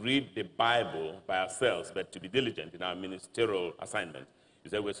must read the Bible by ourselves, but to be diligent in our ministerial assignment. You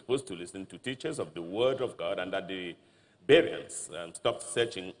said we're supposed to listen to teachers of the word of God and that the Bereans stop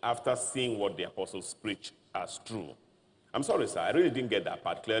searching after seeing what the apostles preach as true. I'm sorry, sir, I really didn't get that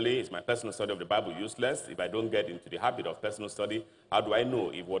part clearly. Is my personal study of the Bible useless? If I don't get into the habit of personal study, how do I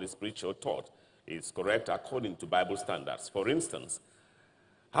know if what is preached or taught is correct according to Bible standards? For instance,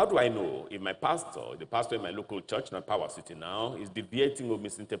 how do I know if my pastor, the pastor in my local church, not Power City now, is deviating or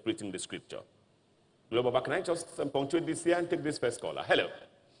misinterpreting the scripture? Baba, can I just punctuate this here and take this first caller? Hello.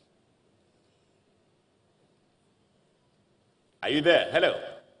 Are you there? Hello.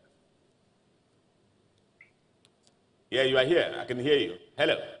 Yeah, you are here. I can hear you.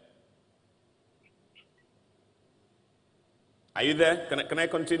 Hello. Are you there? Can I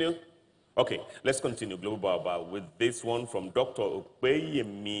continue? Okay, let's continue, Global Baba, with this one from Dr.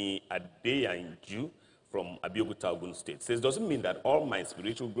 Okpeyemi Adeyanju from Abeokuta, Ogun State. It says, doesn't mean that all my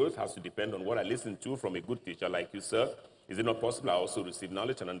spiritual growth has to depend on what I listen to from a good teacher like you, sir. Is it not possible I also receive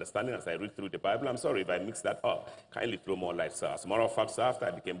knowledge and understanding as I read through the Bible? I'm sorry if I mix that up. Kindly throw more light, sir. As a matter of fact, sir, after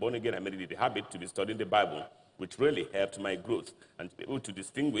I became born again, I made it a habit to be studying the Bible, which really helped my growth and to be able to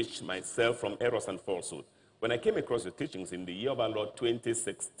distinguish myself from errors and falsehood. When I came across your teachings in the year of our Lord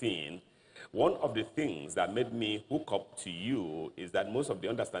 2016, one of the things that made me hook up to you is that most of the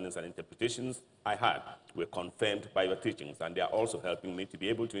understandings and interpretations I had were confirmed by your teachings, and they are also helping me to be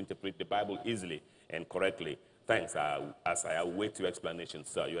able to interpret the Bible easily and correctly. Thanks, as I await your explanation,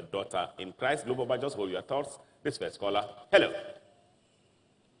 sir. Your daughter in Christ. Global, but just hold your thoughts. This first caller. Hello.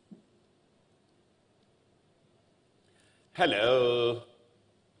 Hello.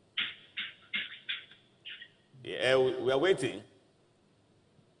 Yeah, we are waiting.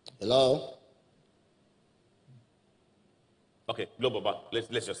 Hello. Okay, Global, let's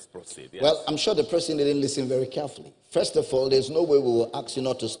just proceed. Yes. Well, I'm sure the person didn't listen very carefully. First of all, there's no way we will ask you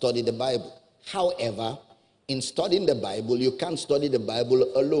not to study the Bible. However, in studying the Bible, you can't study the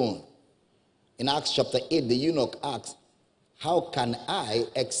Bible alone. In Acts chapter 8, the eunuch asked, how can I,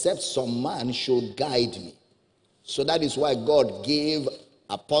 except some man should guide me? So that is why God gave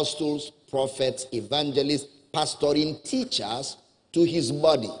apostles, prophets, evangelists, pastoring teachers to his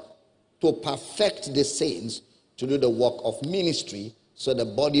body to perfect the saints to do the work of ministry so the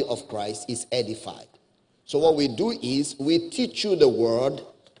body of Christ is edified. So what we do is we teach you the word.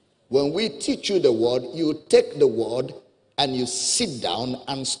 When we teach you the word, you take the word and you sit down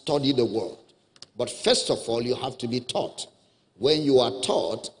and study the word. But first of all, you have to be taught. When you are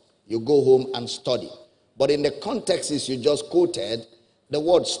taught, you go home and study. But in the contexts you just quoted, the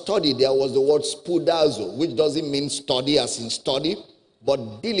word study, there was the word spudazo, which doesn't mean study as in study,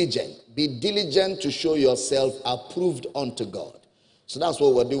 but diligent. Be diligent to show yourself approved unto God. So that's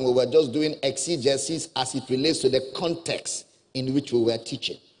what we're doing. We're just doing exegesis as it relates to the context in which we were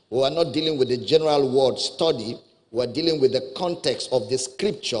teaching. We are not dealing with the general word study. We're dealing with the context of the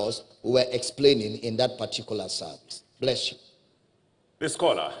scriptures we were explaining in that particular service. Bless you. This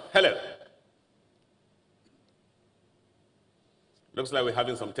caller, hello. Looks like we're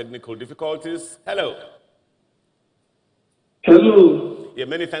having some technical difficulties. Hello. Hello. Yeah,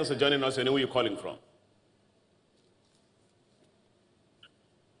 many thanks for joining us. You know where you're calling from.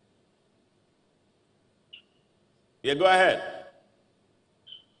 Yeah, go ahead.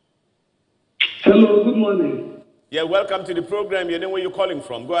 Hello, good morning. Yeah, welcome to the program. You know where you're calling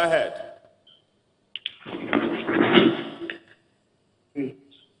from. Go ahead.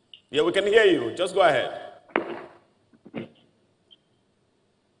 Yeah, we can hear you. Just go ahead.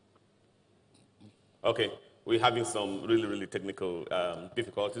 Okay, we're having some really technical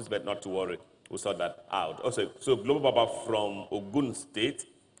difficulties, but not to worry. We'll sort that out. Also, so Global Baba from Ogun State.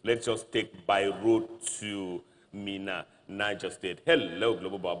 Let's just take by road to Mina, Niger State. Hello,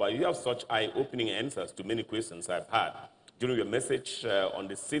 Global Baba. You have such eye-opening answers to many questions I've had. During your message on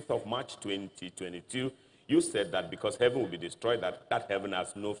the 6th of March 2022, you said that because heaven will be destroyed, that heaven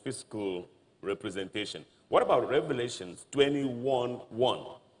has no physical representation. What about Revelations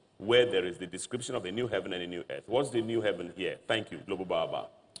 21:1, where there is the description of a new heaven and a new earth? What's the new heaven here? Thank you, Global Baba.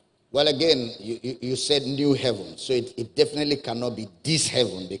 Well, again, you said new heaven, so it definitely cannot be this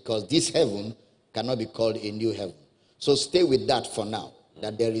heaven, because this heaven cannot be called a new heaven. So stay with that for now,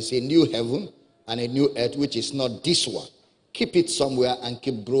 that there is a new heaven and a new earth, which is not this one. Keep it somewhere and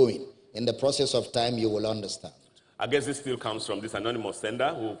keep growing. In the process of time, you will understand. I guess this still comes from this anonymous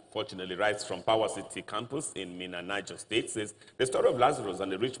sender who fortunately writes from Power City campus in Mina, Niger State. Says, the story of Lazarus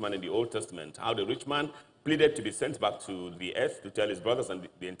and the rich man in the Old Testament, how the rich man pleaded to be sent back to the earth to tell his brothers and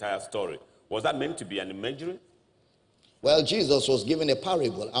the entire story. Was that meant to be an imagery? Well, Jesus was given a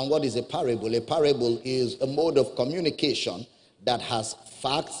parable. And what is a parable? A parable is a mode of communication that has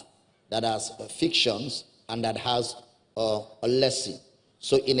facts, that has fictions, and that has a lesson.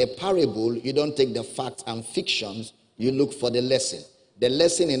 So in a parable, you don't take the facts and fictions, you look for the lesson. The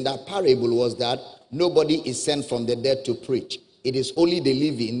lesson in that parable was that nobody is sent from the dead to preach. It is only the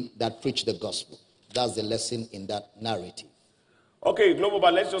living that preach the gospel. That's the lesson in that narrative. Okay, Global,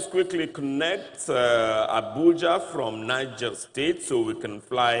 but let's just quickly connect Abuja from Niger State so we can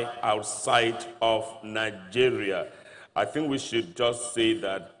fly outside of Nigeria. I think we should just say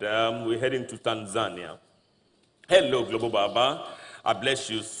that we're heading to Tanzania. Hello, Global Baba. I bless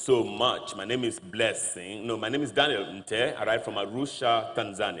you so much. My name is Blessing. No, my name is Daniel Nte. I write from Arusha,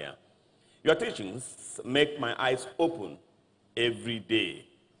 Tanzania. Your teachings make my eyes open every day.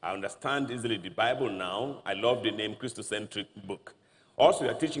 I understand easily the Bible now. I love the name Christocentric book. Also,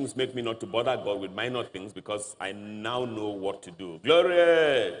 your teachings make me not to bother God with minor things because I now know what to do.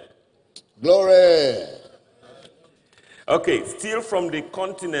 Glory! Glory! Okay, still from the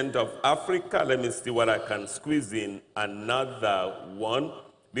continent of Africa, let me see what I can squeeze in another one.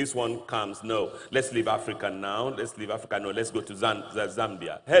 This one comes, no, let's leave Africa now. Let's leave Africa, no, let's go to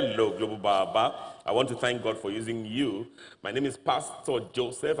Zambia. Hello, Global Baba. I want to thank God for using you. My name is Pastor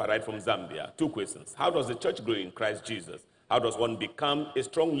Joseph. I write from Zambia. 2 questions. How does the church grow in Christ Jesus? How does one become a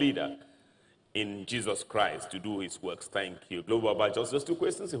strong leader in Jesus Christ to do his works? Thank you. Global Baba, just those 2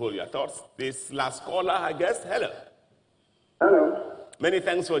 questions. You hold your thoughts. This last caller, I guess. Hello. Hello. Many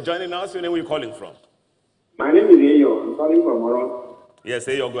thanks for joining us. Where are you calling from? My name is Ayo. I'm calling from Moron. Yes,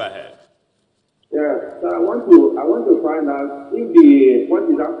 Ayo, go ahead. Yeah, so I want to find out if what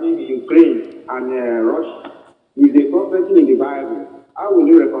is happening in Ukraine and Russia is a prophecy in the Bible. How will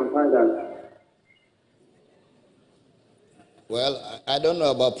you reconcile that? Well, I don't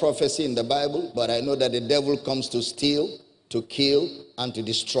know about prophecy in the Bible, but I know that the devil comes to steal, to kill, and to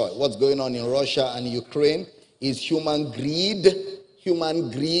destroy. What's going on in Russia and Ukraine is human greed,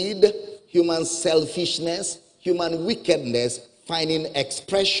 human selfishness, human wickedness finding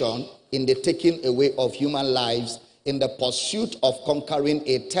expression in the taking away of human lives in the pursuit of conquering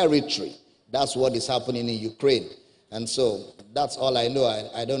a territory. That's what is happening in Ukraine. And so that's all I know.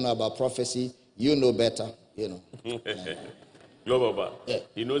 I don't know about prophecy. You know better, you know. Global Baba. Yeah.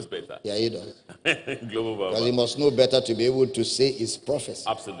 He knows better. Yeah, he does. Global Baba. Because he must know better to be able to say it's prophecy.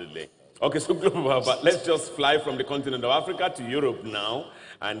 Absolutely. Okay, so Global Baba, let's just fly from the continent of Africa to Europe now.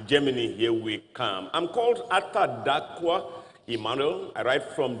 And Germany, here we come. I'm called Atadakwa Emmanuel. I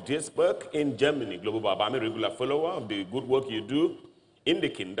write from Duisburg in Germany. Global Baba, I'm a regular follower of the good work you do in the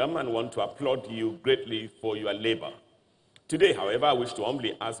kingdom and want to applaud you greatly for your labor. Today, however, I wish to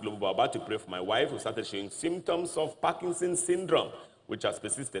humbly ask Global Baba to pray for my wife who started showing symptoms of Parkinson's syndrome, which has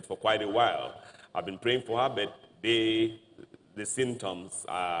persisted for quite a while. I've been praying for her, but the symptoms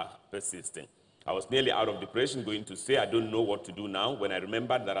are persisting. I was nearly out of depression, going to say I don't know what to do now, when I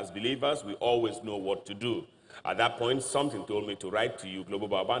remembered that as believers, we always know what to do. At that point, something told me to write to you, Global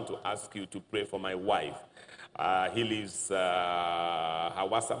Baba, and to ask you to pray for my wife. He leaves her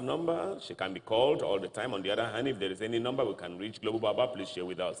WhatsApp number. She can be called all the time. On the other hand, if there is any number we can reach Global Baba, please share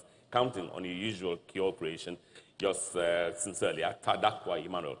with us. Counting on your usual cooperation. Yours sincerely, Tadakwa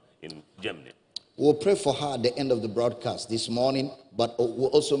Emmanuel in Germany. We'll pray for her at the end of the broadcast this morning, but we'll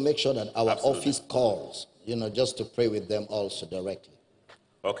also make sure that our office calls, just to pray with them also directly.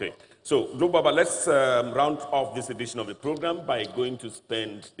 Okay. So, Global Baba, let's round off this edition of the program by going to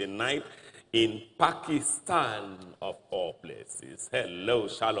spend the night in Pakistan, of all places. Hello,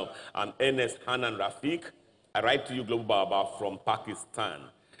 Shalom. I'm Ernest Hanan Rafiq. I write to you, Global Baba, from Pakistan.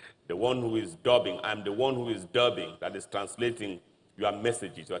 The one who is dubbing. I'm the one who is dubbing, that is translating your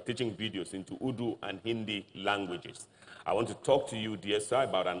messages. You are teaching videos into Urdu and Hindi languages. I want to talk to you, dear sir,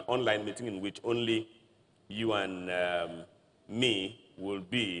 about an online meeting in which only you and me will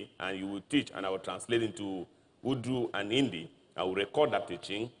be, and you will teach, and I will translate into Urdu and Hindi. I will record that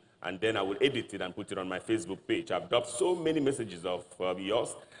teaching, and then I will edit it and put it on my Facebook page. I've dropped so many messages of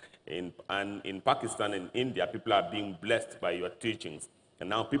yours, and in Pakistan and India, people are being blessed by your teachings. And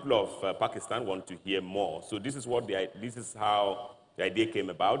now people of Pakistan want to hear more. So this is how the idea came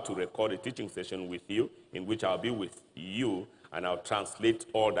about, to record a teaching session with you, in which I'll be with you, and I'll translate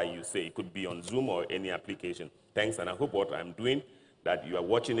all that you say. It could be on Zoom or any application. Thanks, and I hope what I'm doing, that you are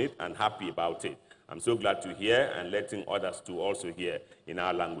watching it and happy about it. I'm so glad to hear, and letting others to also hear in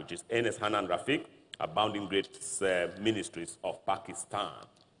our languages. Ernest Hanan Rafiq, Abounding Grace Ministries of Pakistan.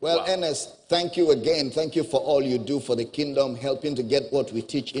 Well, Wow. Ernest, thank you again. Thank you for all you do for the kingdom, helping to get what we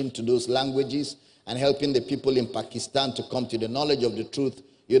teach into those languages, and helping the people in Pakistan to come to the knowledge of the truth,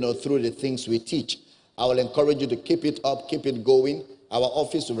 through the things we teach. I will encourage you to keep it up, keep it going. Our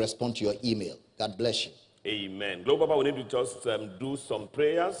office will respond to your email. God bless you. Amen. Global Baba, we need to just do some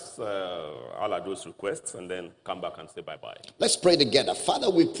prayers, all of those requests, and then come back and say bye-bye. Let's pray together. Father,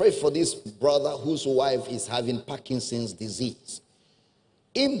 we pray for this brother whose wife is having Parkinson's disease.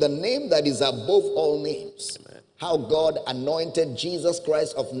 In the name that is above all names, amen. How God anointed Jesus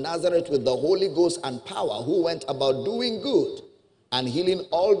Christ of Nazareth with the Holy Ghost and power, who went about doing good and healing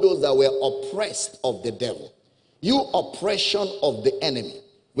all those that were oppressed of the devil. You oppression of the enemy,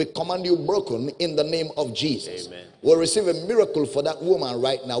 we command you broken in the name of Jesus. Amen. We'll receive a miracle for that woman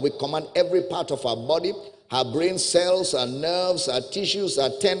right now. We command every part of her body, her brain cells, her nerves, her tissues, her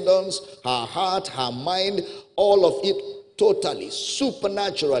tendons, her heart, her mind, all of it totally,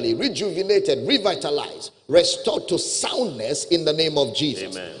 supernaturally rejuvenated, revitalized, restored to soundness in the name of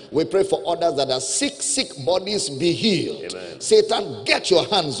Jesus. Amen. We pray for others that are sick bodies be healed. Amen. Satan, get your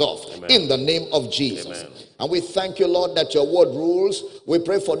hands off. Amen. In the name of Jesus. Amen. And we thank you, Lord, that your word rules. We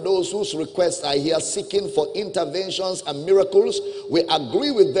pray for those whose requests are here seeking for interventions and miracles. We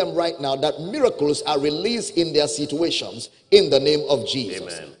agree with them right now that miracles are released in their situations in the name of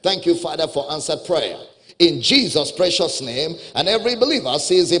Jesus. Amen. Thank you, Father, for answered prayer. In Jesus' precious name, and every believer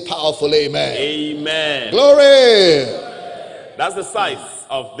says a powerful amen. Amen. Glory. That's the size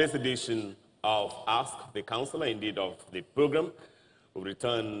of this edition of Ask the Counselor, indeed of the program. We'll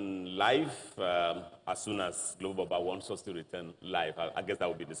return live as soon as Global Baba wants us to return live. I guess that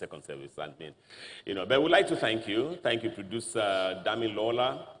will be the second service. But we'd like to thank you. Thank you, producer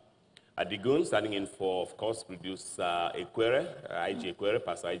Damina, Adigun, standing in for, of course, producer Ekwere, IG Ekwere,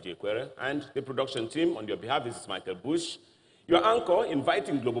 Pastor IG Ekwere, and the production team. On your behalf, this is Michael Bush, your anchor,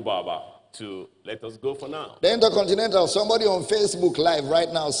 inviting Global Baba to let us go for now. The Intercontinental, somebody on Facebook Live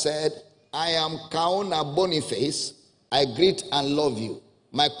right now said, I am Kauna Boniface. I greet and love you.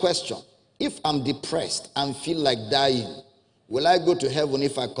 My question, if I'm depressed and feel like dying, will I go to heaven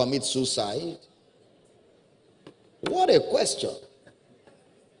if I commit suicide? What a question.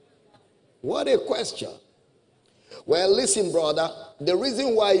 What a question. Well, listen, brother, the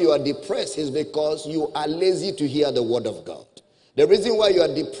reason why you are depressed is because you are lazy to hear the word of God. The reason why you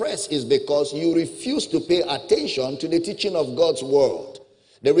are depressed is because you refuse to pay attention to the teaching of God's word.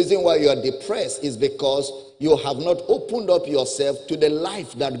 The reason why you are depressed is because you have not opened up yourself to the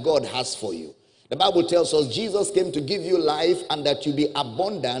life that God has for you. The Bible tells us Jesus came to give you life and that you be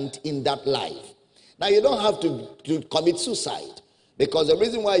abundant in that life. Now, you don't have to commit suicide. Because the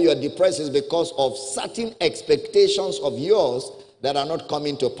reason why you are depressed is because of certain expectations of yours that are not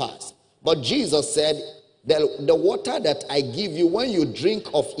coming to pass. But Jesus said, the water that I give you, when you drink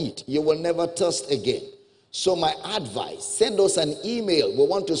of it, you will never thirst again. So my advice, send us an email. We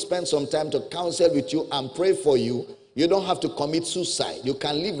want to spend some time to counsel with you and pray for you. You don't have to commit suicide. You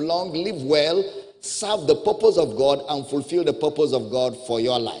can live long, live well, serve the purpose of God, and fulfill the purpose of God for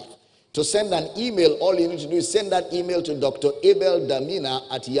your life. To send an email, all you need to do is send that email to Dr. Abel Damina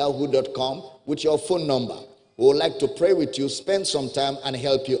at yahoo.com with your phone number. We would like to pray with you, spend some time, and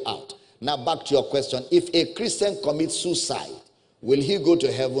help you out. Now back to your question. If a Christian commits suicide, will he go to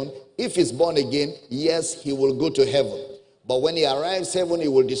heaven? If he's born again, yes, he will go to heaven. But when he arrives heaven, he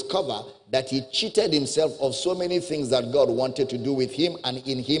will discover that he cheated himself of so many things that God wanted to do with him and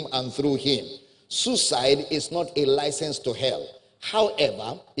in him and through him. Suicide is not a license to hell.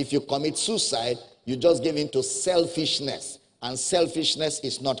 However, if you commit suicide, you just give in to selfishness. And selfishness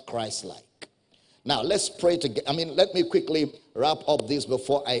is not Christ-like. Now, let's pray together. Let me quickly wrap up this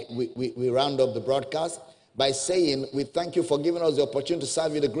before we round up the broadcast by saying we thank you for giving us the opportunity to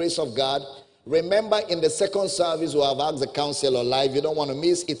serve you the grace of God. Remember, in the second service, we have asked the counselor live. You don't want to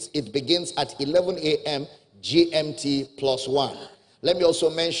miss it. It begins at 11 a.m. GMT +1. Let me also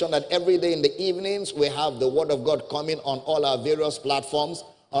mention that every day in the evenings, we have the Word of God coming on all our various platforms.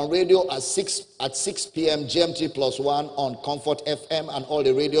 On radio at 6 p.m. GMT +1 on Comfort FM and all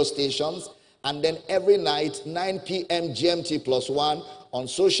the radio stations. And then every night, 9 p.m. GMT +1 on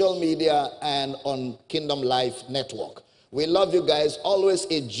social media and on Kingdom Life Network. We love you guys. Always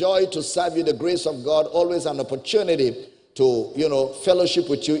a joy to serve you the grace of God. Always an opportunity to, fellowship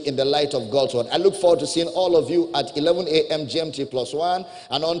with you in the light of God's word. I look forward to seeing all of you at 11 a.m. GMT +1.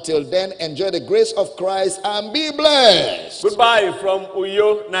 And until then, enjoy the grace of Christ and be blessed. Goodbye from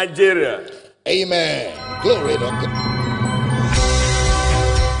Uyo, Nigeria. Amen. Glory to God.